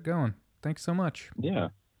we got going. Thanks so much. Yeah.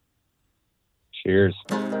 Cheers.